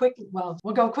 well then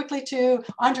we'll go quickly to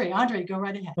Andre. Andre, go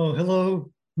right ahead. Oh, hello,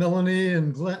 Melanie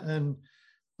and Glenn and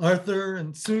Arthur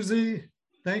and Susie.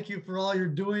 Thank you for all you're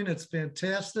doing. It's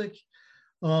fantastic.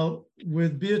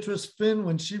 With Beatrice Finn,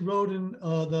 when she wrote in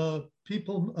the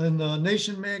People in the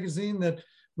Nation magazine that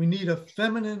we need a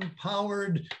feminine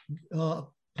powered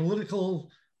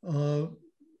political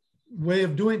way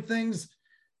of doing things,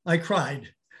 I cried,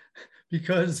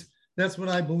 because that's what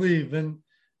I believe. And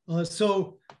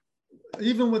so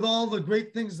even with all the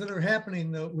great things that are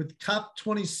happening, with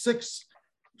COP26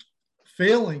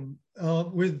 failing,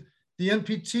 with the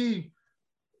NPT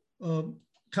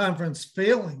conference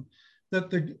failing,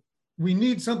 that we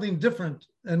need something different.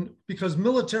 And because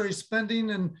military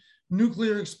spending and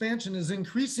nuclear expansion is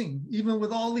increasing, even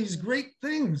with all these great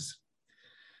things.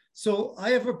 So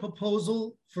I have a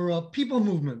proposal for a people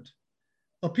movement,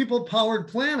 a people-powered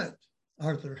planet,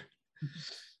 Arthur.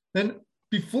 And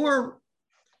before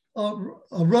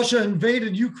Russia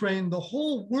invaded Ukraine, the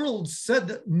whole world said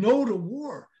that no to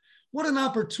war. What an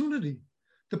opportunity.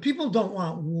 The people don't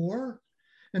want war.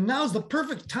 And now's the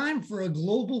perfect time for a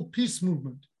global peace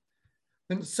movement.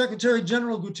 And Secretary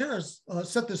General Guterres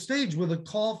set the stage with a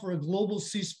call for a global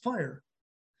ceasefire.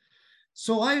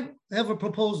 So I have a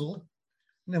proposal,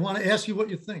 and I want to ask you what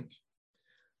you think.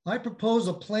 I propose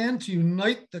a plan to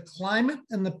unite the climate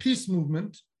and the peace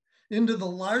movement into the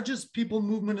largest people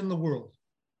movement in the world.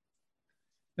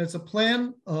 It's a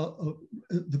plan,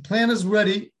 the plan is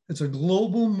ready. It's a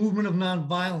global movement of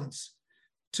nonviolence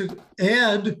to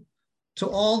add to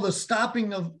all the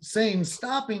stopping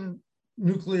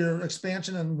nuclear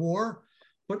expansion and war,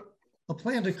 but a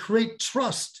plan to create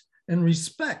trust and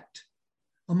respect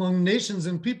among nations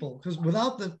and people, because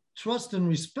without the trust and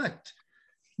respect,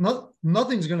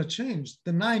 nothing's going to change.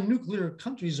 The 9 nuclear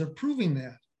countries are proving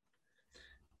that.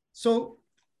 So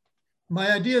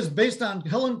my idea is based on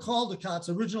Helen Caldicott's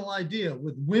original idea,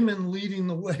 with women leading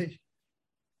the way.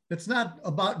 It's not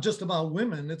just about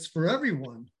women, it's for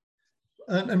everyone.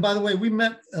 And by the way, we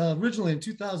met originally in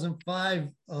 2005,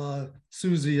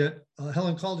 Susie, at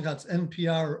Helen Caldicott's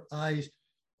NPRI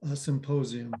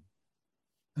symposium.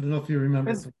 I don't know if you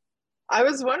remember. I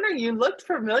was wondering, you looked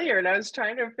familiar, and I was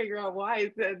trying to figure out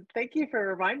why. Thank you for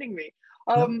reminding me.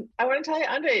 I want to tell you,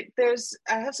 Andre,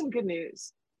 I have some good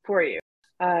news for you.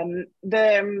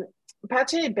 The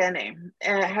Pace Bene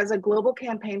has a global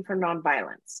campaign for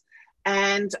nonviolence.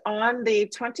 And on the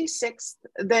 26th,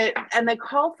 they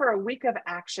call for a week of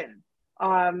action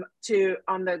on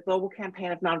the global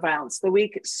campaign of nonviolence, the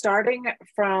week starting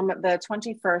from the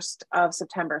 21st of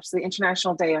September, so the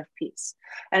International Day of Peace,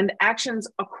 and actions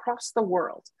across the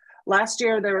world. Last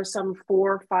year, there were some 4,000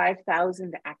 or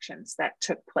 5,000 actions that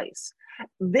took place.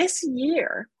 This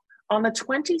year, on the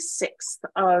 26th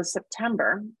of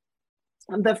September,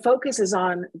 the focus is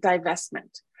on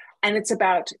divestment, and it's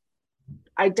about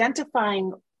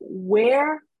identifying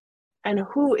where and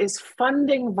who is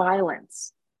funding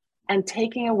violence and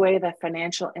taking away the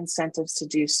financial incentives to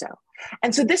do so.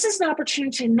 And so this is an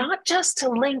opportunity not just to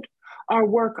link our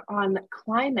work on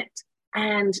climate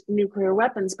and nuclear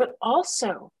weapons, but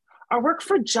also our work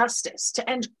for justice,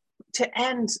 to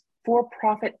end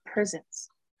for-profit prisons.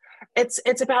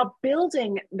 It's about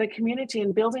building the community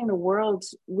and building the world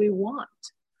we want.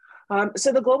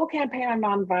 So the Global Campaign on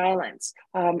Nonviolence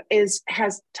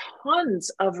has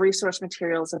tons of resource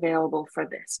materials available for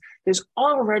this. There's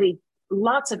already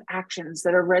lots of actions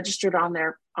that are registered on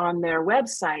their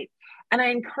website. And I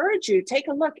encourage you, take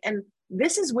a look. And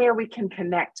this is where we can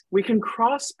connect. We can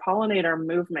cross-pollinate our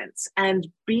movements and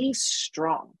be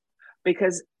strong,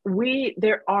 because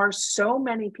there are so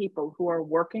many people who are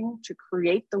working to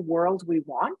create the world we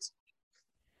want.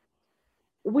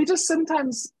 We just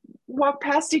sometimes walk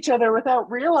past each other without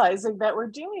realizing that we're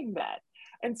doing that.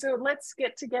 And so let's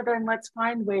get together and let's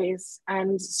find ways.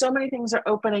 And so many things are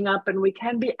opening up, and we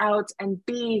can be out and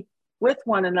be with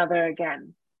one another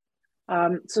again.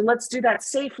 So let's do that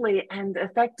safely and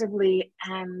effectively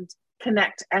and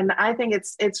connect. And I think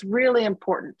it's really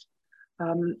important.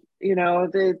 You know,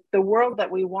 the world that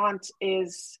we want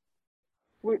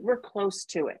we're close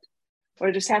to it.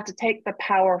 We just have to take the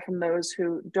power from those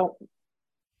who don't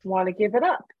want to give it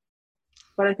up.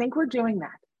 But I think we're doing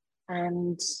that,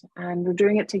 and we're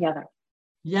doing it together.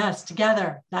 Yes,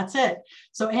 together. That's it.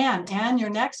 So Anne, you're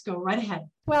next. Go right ahead.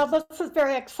 Well, this is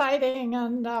very exciting,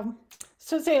 and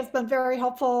Susie has been very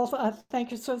helpful.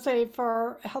 Thank you, Susie,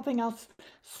 for helping us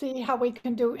see how we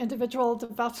can do individual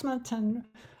divestment. And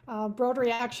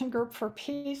Rotary Action Group for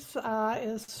Peace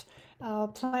is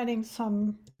planning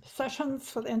some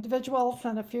sessions with individuals,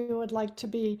 and if you would like to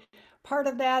be part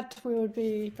of that, we would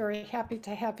be very happy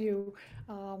to have you.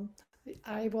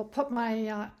 I will put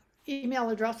my email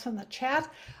address in the chat.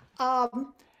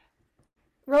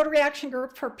 Rotary Action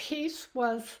Group for Peace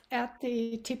was at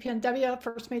the TPNW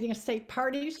First Meeting of State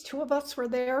Parties. 2 of us were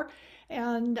there,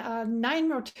 and 9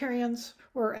 Rotarians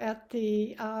were at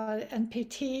the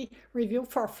NPT review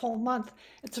for a full month.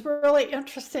 It's really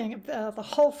interesting. The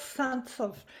whole sense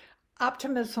of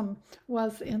optimism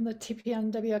was in the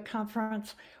TPNW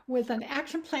conference, with an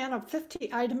action plan of 50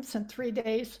 items in 3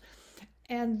 days.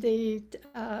 And the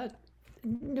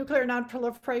nuclear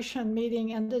nonproliferation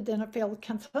meeting ended in a failed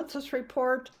consensus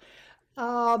report.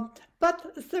 But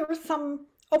there were some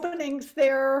openings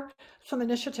there, some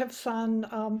initiatives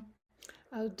on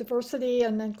diversity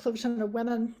and inclusion of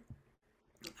women,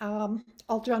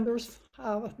 all genders,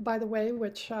 by the way,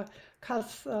 which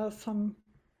caused some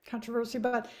controversy.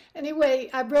 But anyway,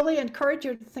 I really encourage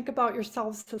you to think about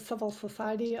yourselves as civil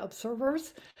society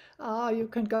observers. You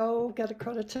can go get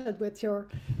accredited with your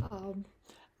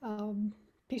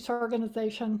peace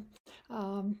organization,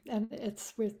 and it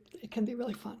can be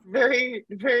really fun. Very,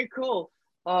 very cool.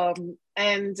 And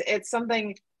it's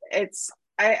something,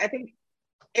 I think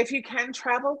if you can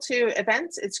travel to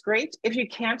events, it's great. If you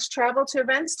can't travel to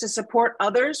events, to support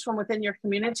others from within your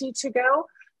community to go,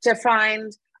 to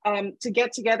find, to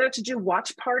get together, to do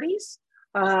watch parties,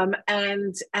 and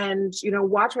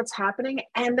watch what's happening,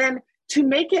 and then to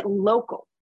make it local.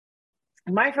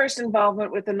 My first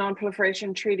involvement with the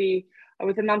Non-Proliferation Treaty,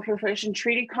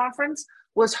 Conference,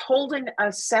 was holding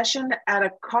a session at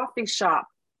a coffee shop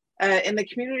in the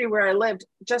community where I lived,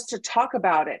 just to talk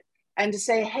about it and to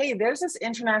say, hey, there's this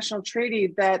international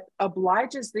treaty that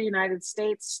obliges the United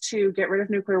States to get rid of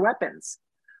nuclear weapons,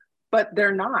 but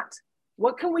they're not.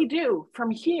 What can we do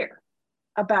from here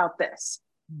about this?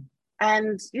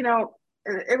 And, you know,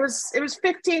 it was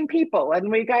 15 people, and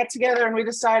we got together and we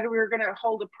decided we were going to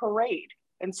hold a parade.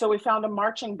 And so we found a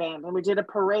marching band and we did a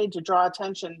parade to draw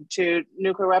attention to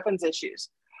nuclear weapons issues.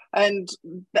 And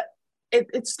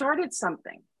it started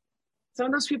something. Some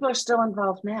of those people are still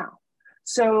involved now.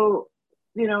 So,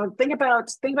 you know, think about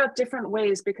different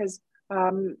ways, because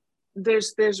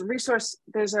there's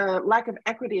a lack of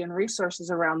equity and resources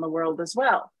around the world as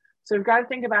well. So we've got to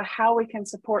think about how we can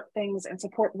support things and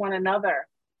support one another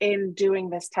in doing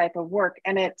this type of work,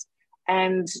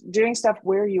 and doing stuff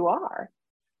where you are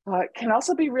can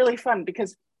also be really fun,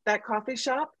 because that coffee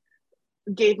shop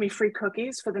gave me free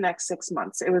cookies for the next 6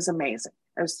 months. It was amazing.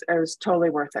 It was totally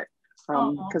worth it,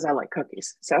 because I like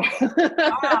cookies. So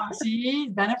see,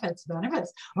 benefits.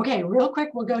 Okay, real quick,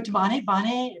 we'll go to Bonnie.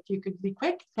 Bonnie, if you could be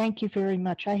quick. Thank you very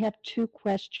much. I have 2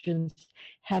 questions.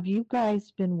 Have you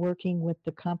guys been working with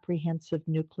the Comprehensive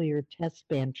Nuclear Test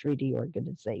Ban Treaty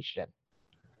Organization?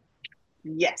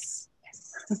 Yes.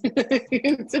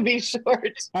 To be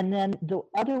short. And then the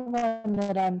other one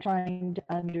that I'm trying to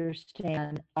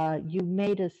understand, you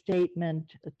made a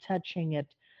statement touching it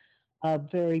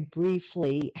very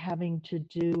briefly, having to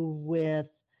do with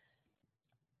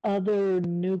other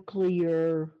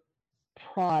nuclear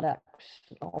products.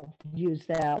 I'll use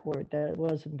that word. That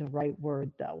wasn't the right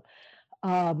word, though.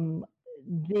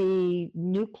 The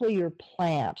nuclear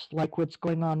plants, like what's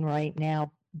going on right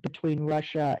now between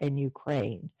Russia and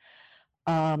Ukraine,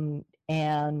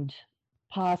 and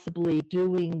possibly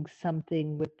doing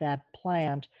something with that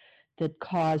plant that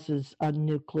causes a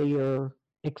nuclear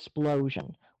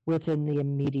explosion within the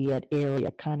immediate area,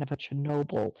 kind of a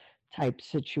Chernobyl type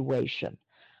situation.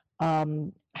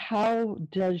 How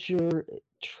does your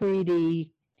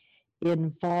treaty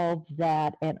involve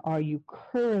that, and are you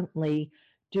currently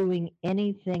doing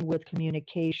anything with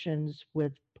communications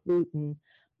with Putin,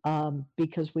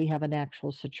 because we have an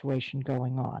actual situation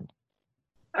going on?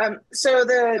 So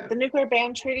the nuclear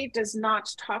ban treaty does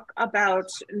not talk about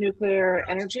nuclear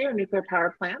energy or nuclear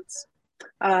power plants,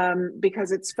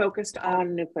 because it's focused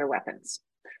on nuclear weapons.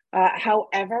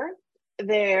 However,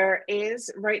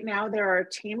 right now there are a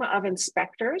team of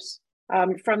inspectors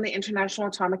from the International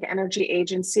Atomic Energy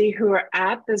Agency who are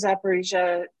at the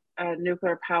Zaporizhzhia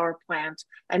nuclear power plant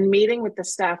and meeting with the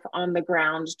staff on the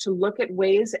ground to look at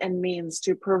ways and means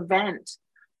to prevent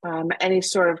any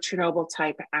sort of Chernobyl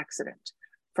type accident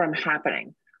from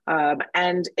happening.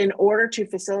 And in order to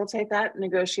facilitate that,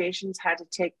 negotiations had to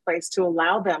take place to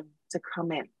allow them to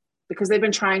come in, because they've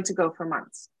been trying to go for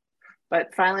months.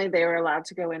 But finally, they were allowed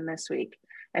to go in this week.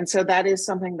 And so that is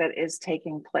something that is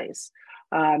taking place.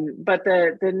 But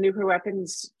the nuclear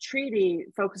weapons treaty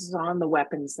focuses on the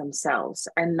weapons themselves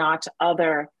and not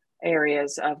other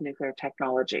areas of nuclear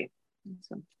technology.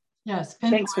 So, yes,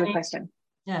 thanks for the question.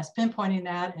 Yes, pinpointing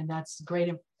that, and that's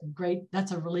great.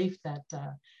 That's a relief that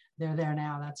they're there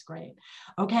now. That's great.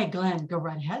 Okay, Glenn, go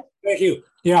right ahead. Thank you.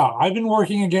 Yeah, I've been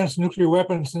working against nuclear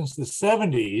weapons since the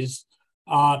 70s,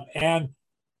 and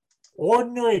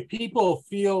ordinary people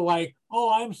feel like,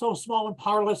 oh, I'm so small and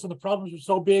powerless, and the problems are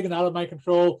so big and out of my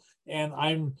control, and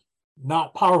I'm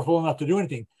not powerful enough to do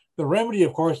anything. The remedy,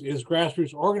 of course, is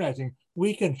grassroots organizing.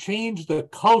 We can change the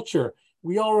culture.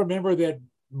 We all remember that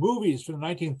movies from the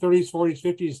 1930s, 40s,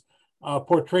 50s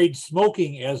portrayed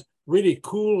smoking as really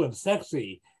cool and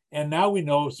sexy. And now we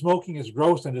know smoking is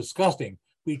gross and disgusting.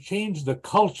 We changed the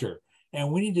culture,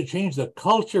 and we need to change the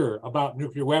culture about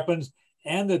nuclear weapons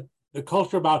and the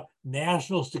culture about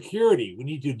national security. We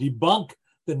need to debunk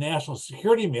the national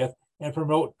security myth and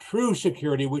promote true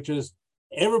security, which is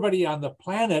everybody on the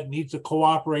planet needs to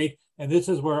cooperate. And this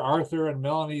is where Arthur and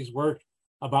Melanie's work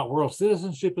about world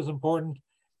citizenship is important.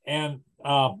 And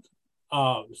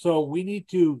so we need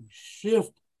to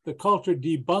shift the culture,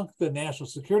 debunk the national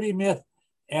security myth,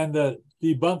 and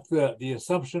debunk the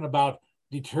assumption about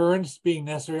deterrence being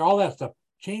necessary, all that stuff.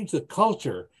 Change the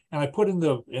culture. And I put in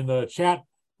the chat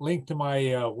link to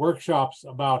my workshops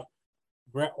about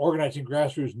organizing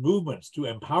grassroots movements to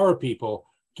empower people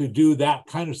to do that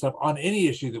kind of stuff on any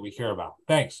issue that we care about.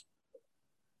 Thanks.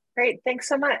 Great, thanks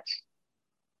so much.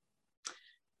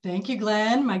 Thank you,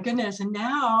 Glenn. My goodness. And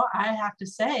now I have to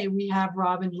say we have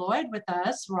Robin Lloyd with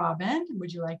us. Robin,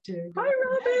 would you like to? Hi,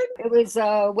 Robin. It was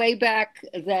way back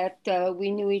that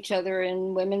we knew each other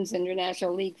in Women's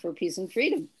International League for Peace and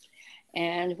Freedom,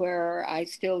 and where I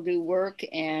still do work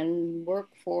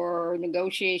for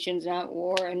negotiations, not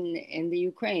war, in the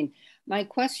Ukraine. My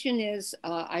question is,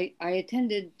 I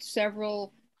attended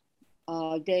several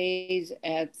days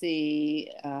at the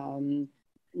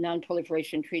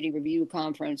Non-Proliferation Treaty Review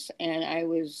Conference, and I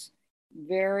was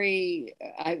in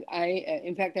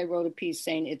fact, I wrote a piece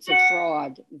saying it's a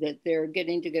fraud that they're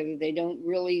getting together. They don't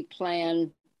really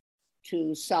plan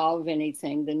to solve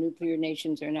anything. The nuclear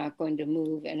nations are not going to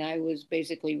move. And I was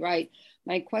basically right.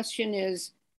 My question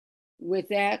is, with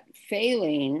that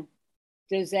failing,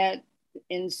 does that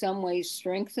in some way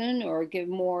strengthen or give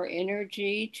more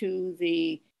energy to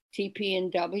the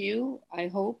TPNW? I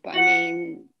hope. I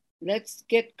mean, let's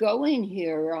get going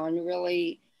here on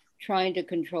really trying to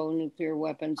control nuclear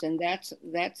weapons. And that's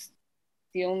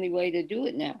the only way to do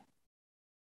it now.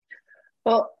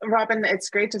 Well, Robin,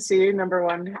 it's great to see you, number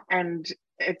one. And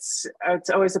it's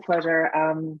always a pleasure.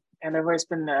 And I've always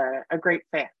been a great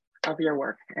fan of your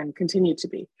work and continue to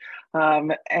be.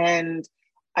 And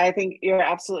I think you're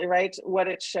absolutely right. What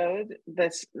it showed,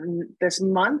 this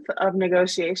month of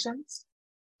negotiations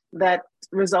that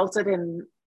resulted in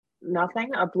nothing,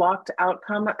 a blocked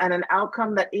outcome, and an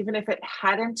outcome that even if it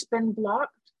hadn't been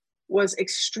blocked was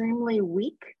extremely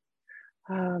weak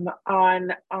on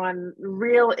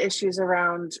real issues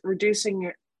around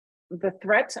reducing the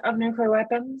threat of nuclear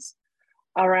weapons,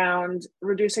 around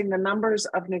reducing the numbers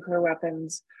of nuclear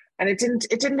weapons, and it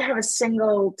didn't have a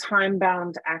single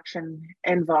time-bound action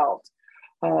involved,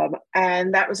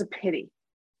 and that was a pity,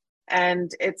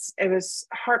 and it was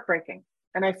heartbreaking,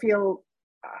 and I feel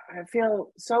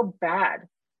so bad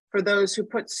for those who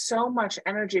put so much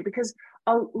energy, because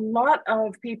a lot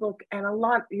of people and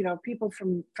people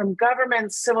from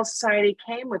government, civil society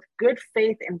came with good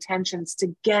faith intentions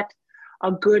to get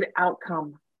a good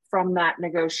outcome from that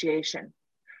negotiation,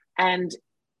 and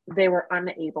they were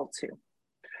unable to.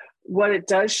 What it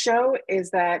does show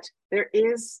is that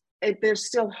there's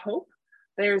still hope.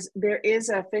 There is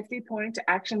a 50-point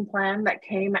action plan that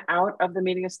came out of the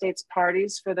meeting of states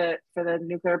parties for the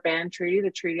nuclear ban treaty, the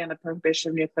treaty on the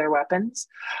prohibition of nuclear weapons.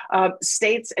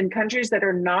 States and countries that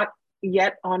are not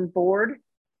yet on board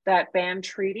that ban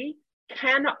treaty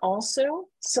can also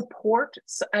support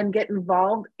and get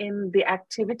involved in the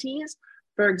activities,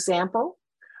 for example,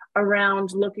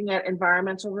 around looking at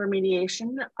environmental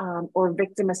remediation or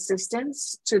victim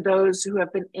assistance to those who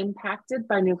have been impacted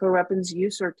by nuclear weapons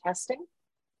use or testing.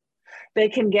 They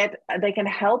can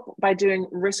help by doing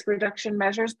risk reduction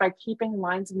measures, by keeping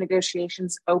lines of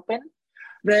negotiations open.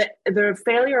 The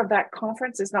failure of that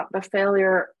conference is not the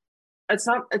failure. It's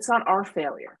not our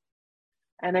failure.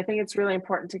 And I think it's really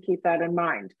important to keep that in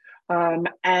mind.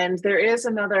 And there is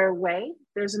another way.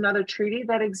 There's another treaty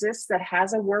that exists that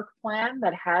has a work plan,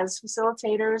 that has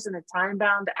facilitators and a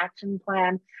time-bound action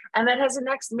plan, and that has a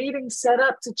next meeting set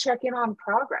up to check in on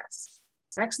progress.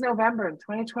 Next November in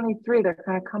 2023, they're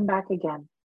going to come back again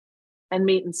and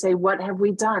meet and say, what have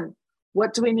we done?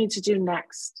 What do we need to do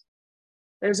next?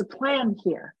 There's a plan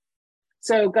here.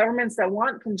 So governments that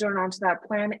want can join onto that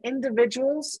plan.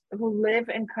 Individuals who live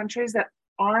in countries that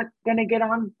aren't going to get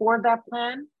on board that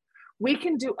plan, we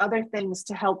can do other things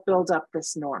to help build up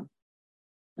this norm.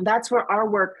 And that's where our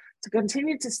work to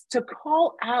continue to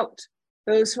call out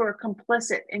those who are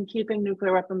complicit in keeping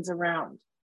nuclear weapons around.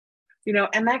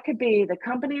 And that could be the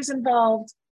companies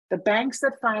involved, the banks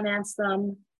that finance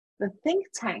them, the think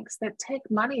tanks that take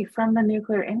money from the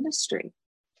nuclear industry.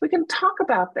 We can talk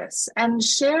about this and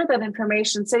share that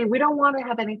information, say, we don't want to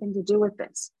have anything to do with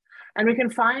this. And we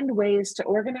can find ways to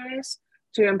organize,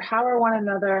 to empower one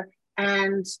another,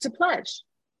 and to pledge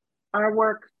our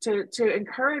work to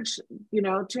encourage,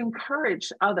 to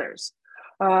encourage others.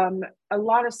 A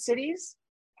lot of cities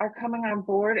are coming on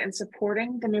board and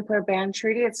supporting the nuclear ban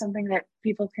treaty. It's something that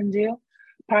people can do.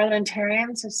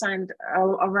 Parliamentarians have signed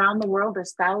around the world.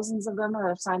 There's thousands of them that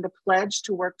have signed a pledge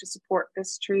to work to support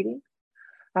this treaty.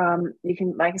 You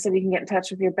can, like I said, you can get in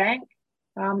touch with your bank,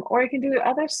 or you can do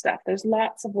other stuff. There's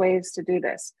lots of ways to do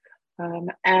this.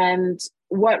 And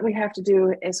what we have to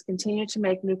do is continue to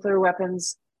make nuclear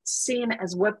weapons seen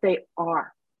as what they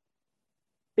are.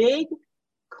 Big,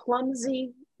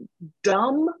 clumsy,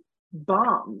 dumb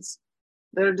bombs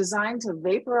that are designed to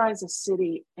vaporize a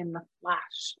city in the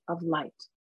flash of light.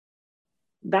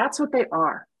 That's what they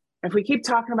are. If we keep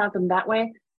talking about them that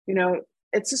way,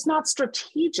 it's just not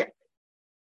strategic.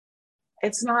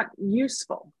 It's not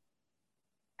useful.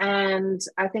 And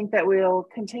I think that we'll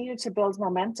continue to build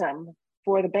momentum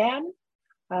for the ban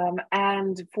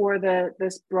and for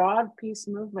this broad peace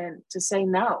movement to say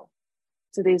no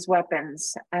to these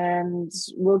weapons, and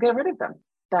we'll get rid of them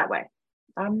that way.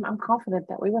 I'm confident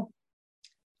that we will.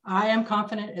 I am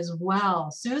confident as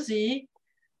well. Susie,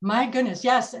 my goodness,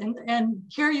 yes, and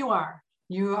here you are.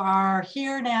 You are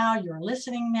here now, you're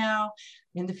listening now.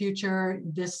 In the future,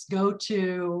 this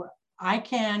go-to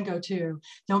ICANN, go to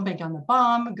Don't Bank on the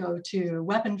Bomb, go to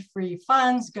Weapon Free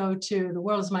Funds, go to The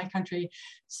World Is My Country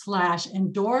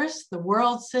 /endorse, the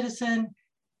World Citizen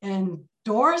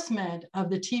endorsement of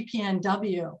the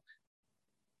TPNW.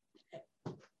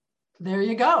 There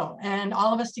you go. And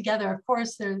all of us together, of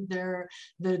course, they're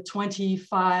the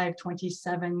 25,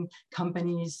 27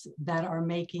 companies that are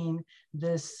making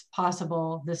this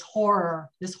possible, this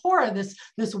horror, this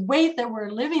weight that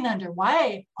we're living under.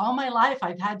 Why all my life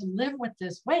I've had to live with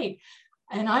this weight.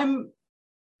 And I'm,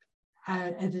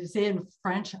 as they say in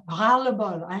French,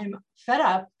 ras-le-bol. I'm fed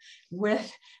up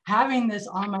with having this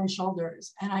on my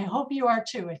shoulders. And I hope you are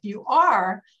too. If you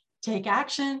are, take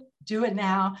action, do it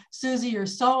now. Susie, you're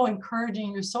so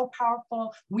encouraging, you're so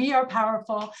powerful. We are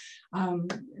powerful.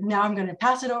 Now I'm gonna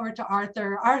pass it over to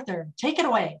Arthur. Arthur, take it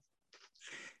away.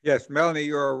 Yes, Melanie,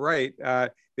 you're right.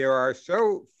 There are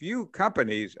so few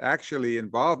companies actually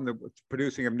involved in the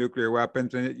producing of nuclear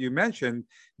weapons. And you mentioned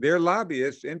their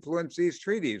lobbyists influence these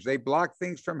treaties. They block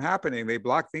things from happening. They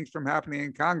block things from happening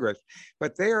in Congress,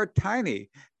 but they are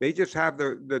tiny. They just have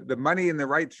the money in the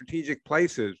right strategic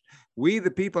places. We,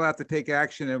 the people, have to take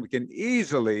action, and we can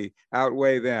easily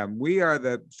outweigh them. We are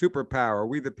the superpower.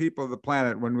 We, the people of the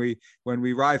planet, when we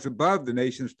rise above the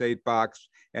nation state box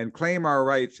and claim our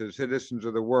rights as citizens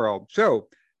of the world. So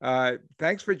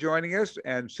thanks for joining us.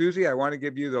 And Susie, I want to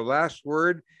give you the last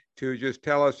word to just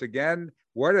tell us again,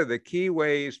 what are the key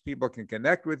ways people can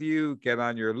connect with you, get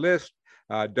on your list,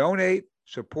 donate,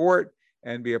 support,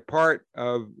 and be a part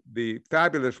of the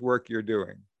fabulous work you're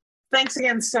doing. Thanks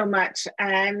again so much.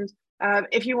 And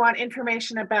if you want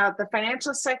information about the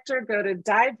financial sector, go to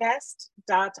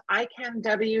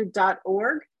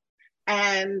divest.icanw.org.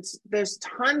 And there's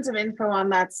tons of info on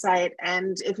that site.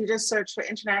 And if you just search for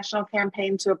International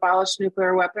Campaign to Abolish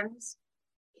Nuclear Weapons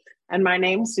and my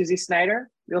name, Susie Snyder,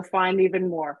 you'll find even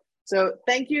more. So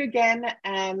thank you again,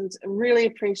 and really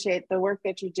appreciate the work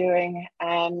that you're doing.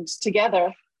 And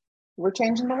together, we're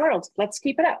changing the world. Let's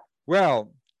keep it up.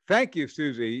 Well, thank you,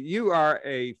 Susie. You are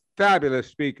a fabulous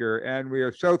speaker, and we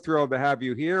are so thrilled to have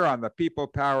you here on the People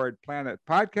Powered Planet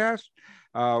podcast,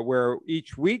 where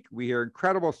each week we hear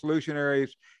incredible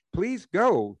solutionaries. Please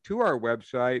go to our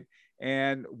website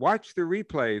and watch the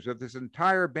replays of this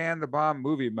entire Ban the Bomb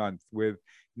movie month with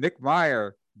Nick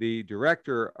Meyer, the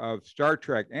director of Star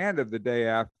Trek and of The Day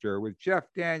After, with Jeff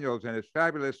Daniels and his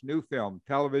fabulous new film,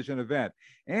 Television Event.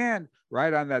 And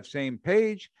right on that same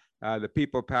page,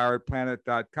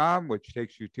 thepeoplepoweredplanet.com, which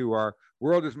takes you to our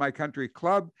World Is My Country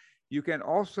Club. You can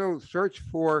also search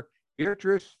for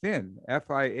Beatrice Finn,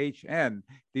 F-I-H-N,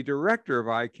 the director of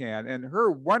ICANN, and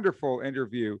her wonderful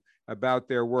interview about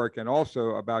their work and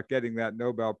also about getting that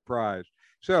Nobel Prize.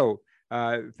 So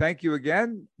thank you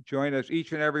again. Join us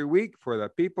each and every week for the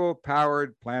People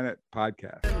Powered Planet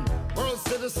podcast. World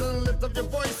citizen, lift up your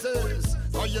voices.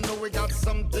 Oh, you know we got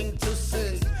something to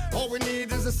say. All we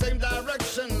need is the same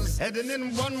directions, heading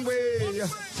in one way.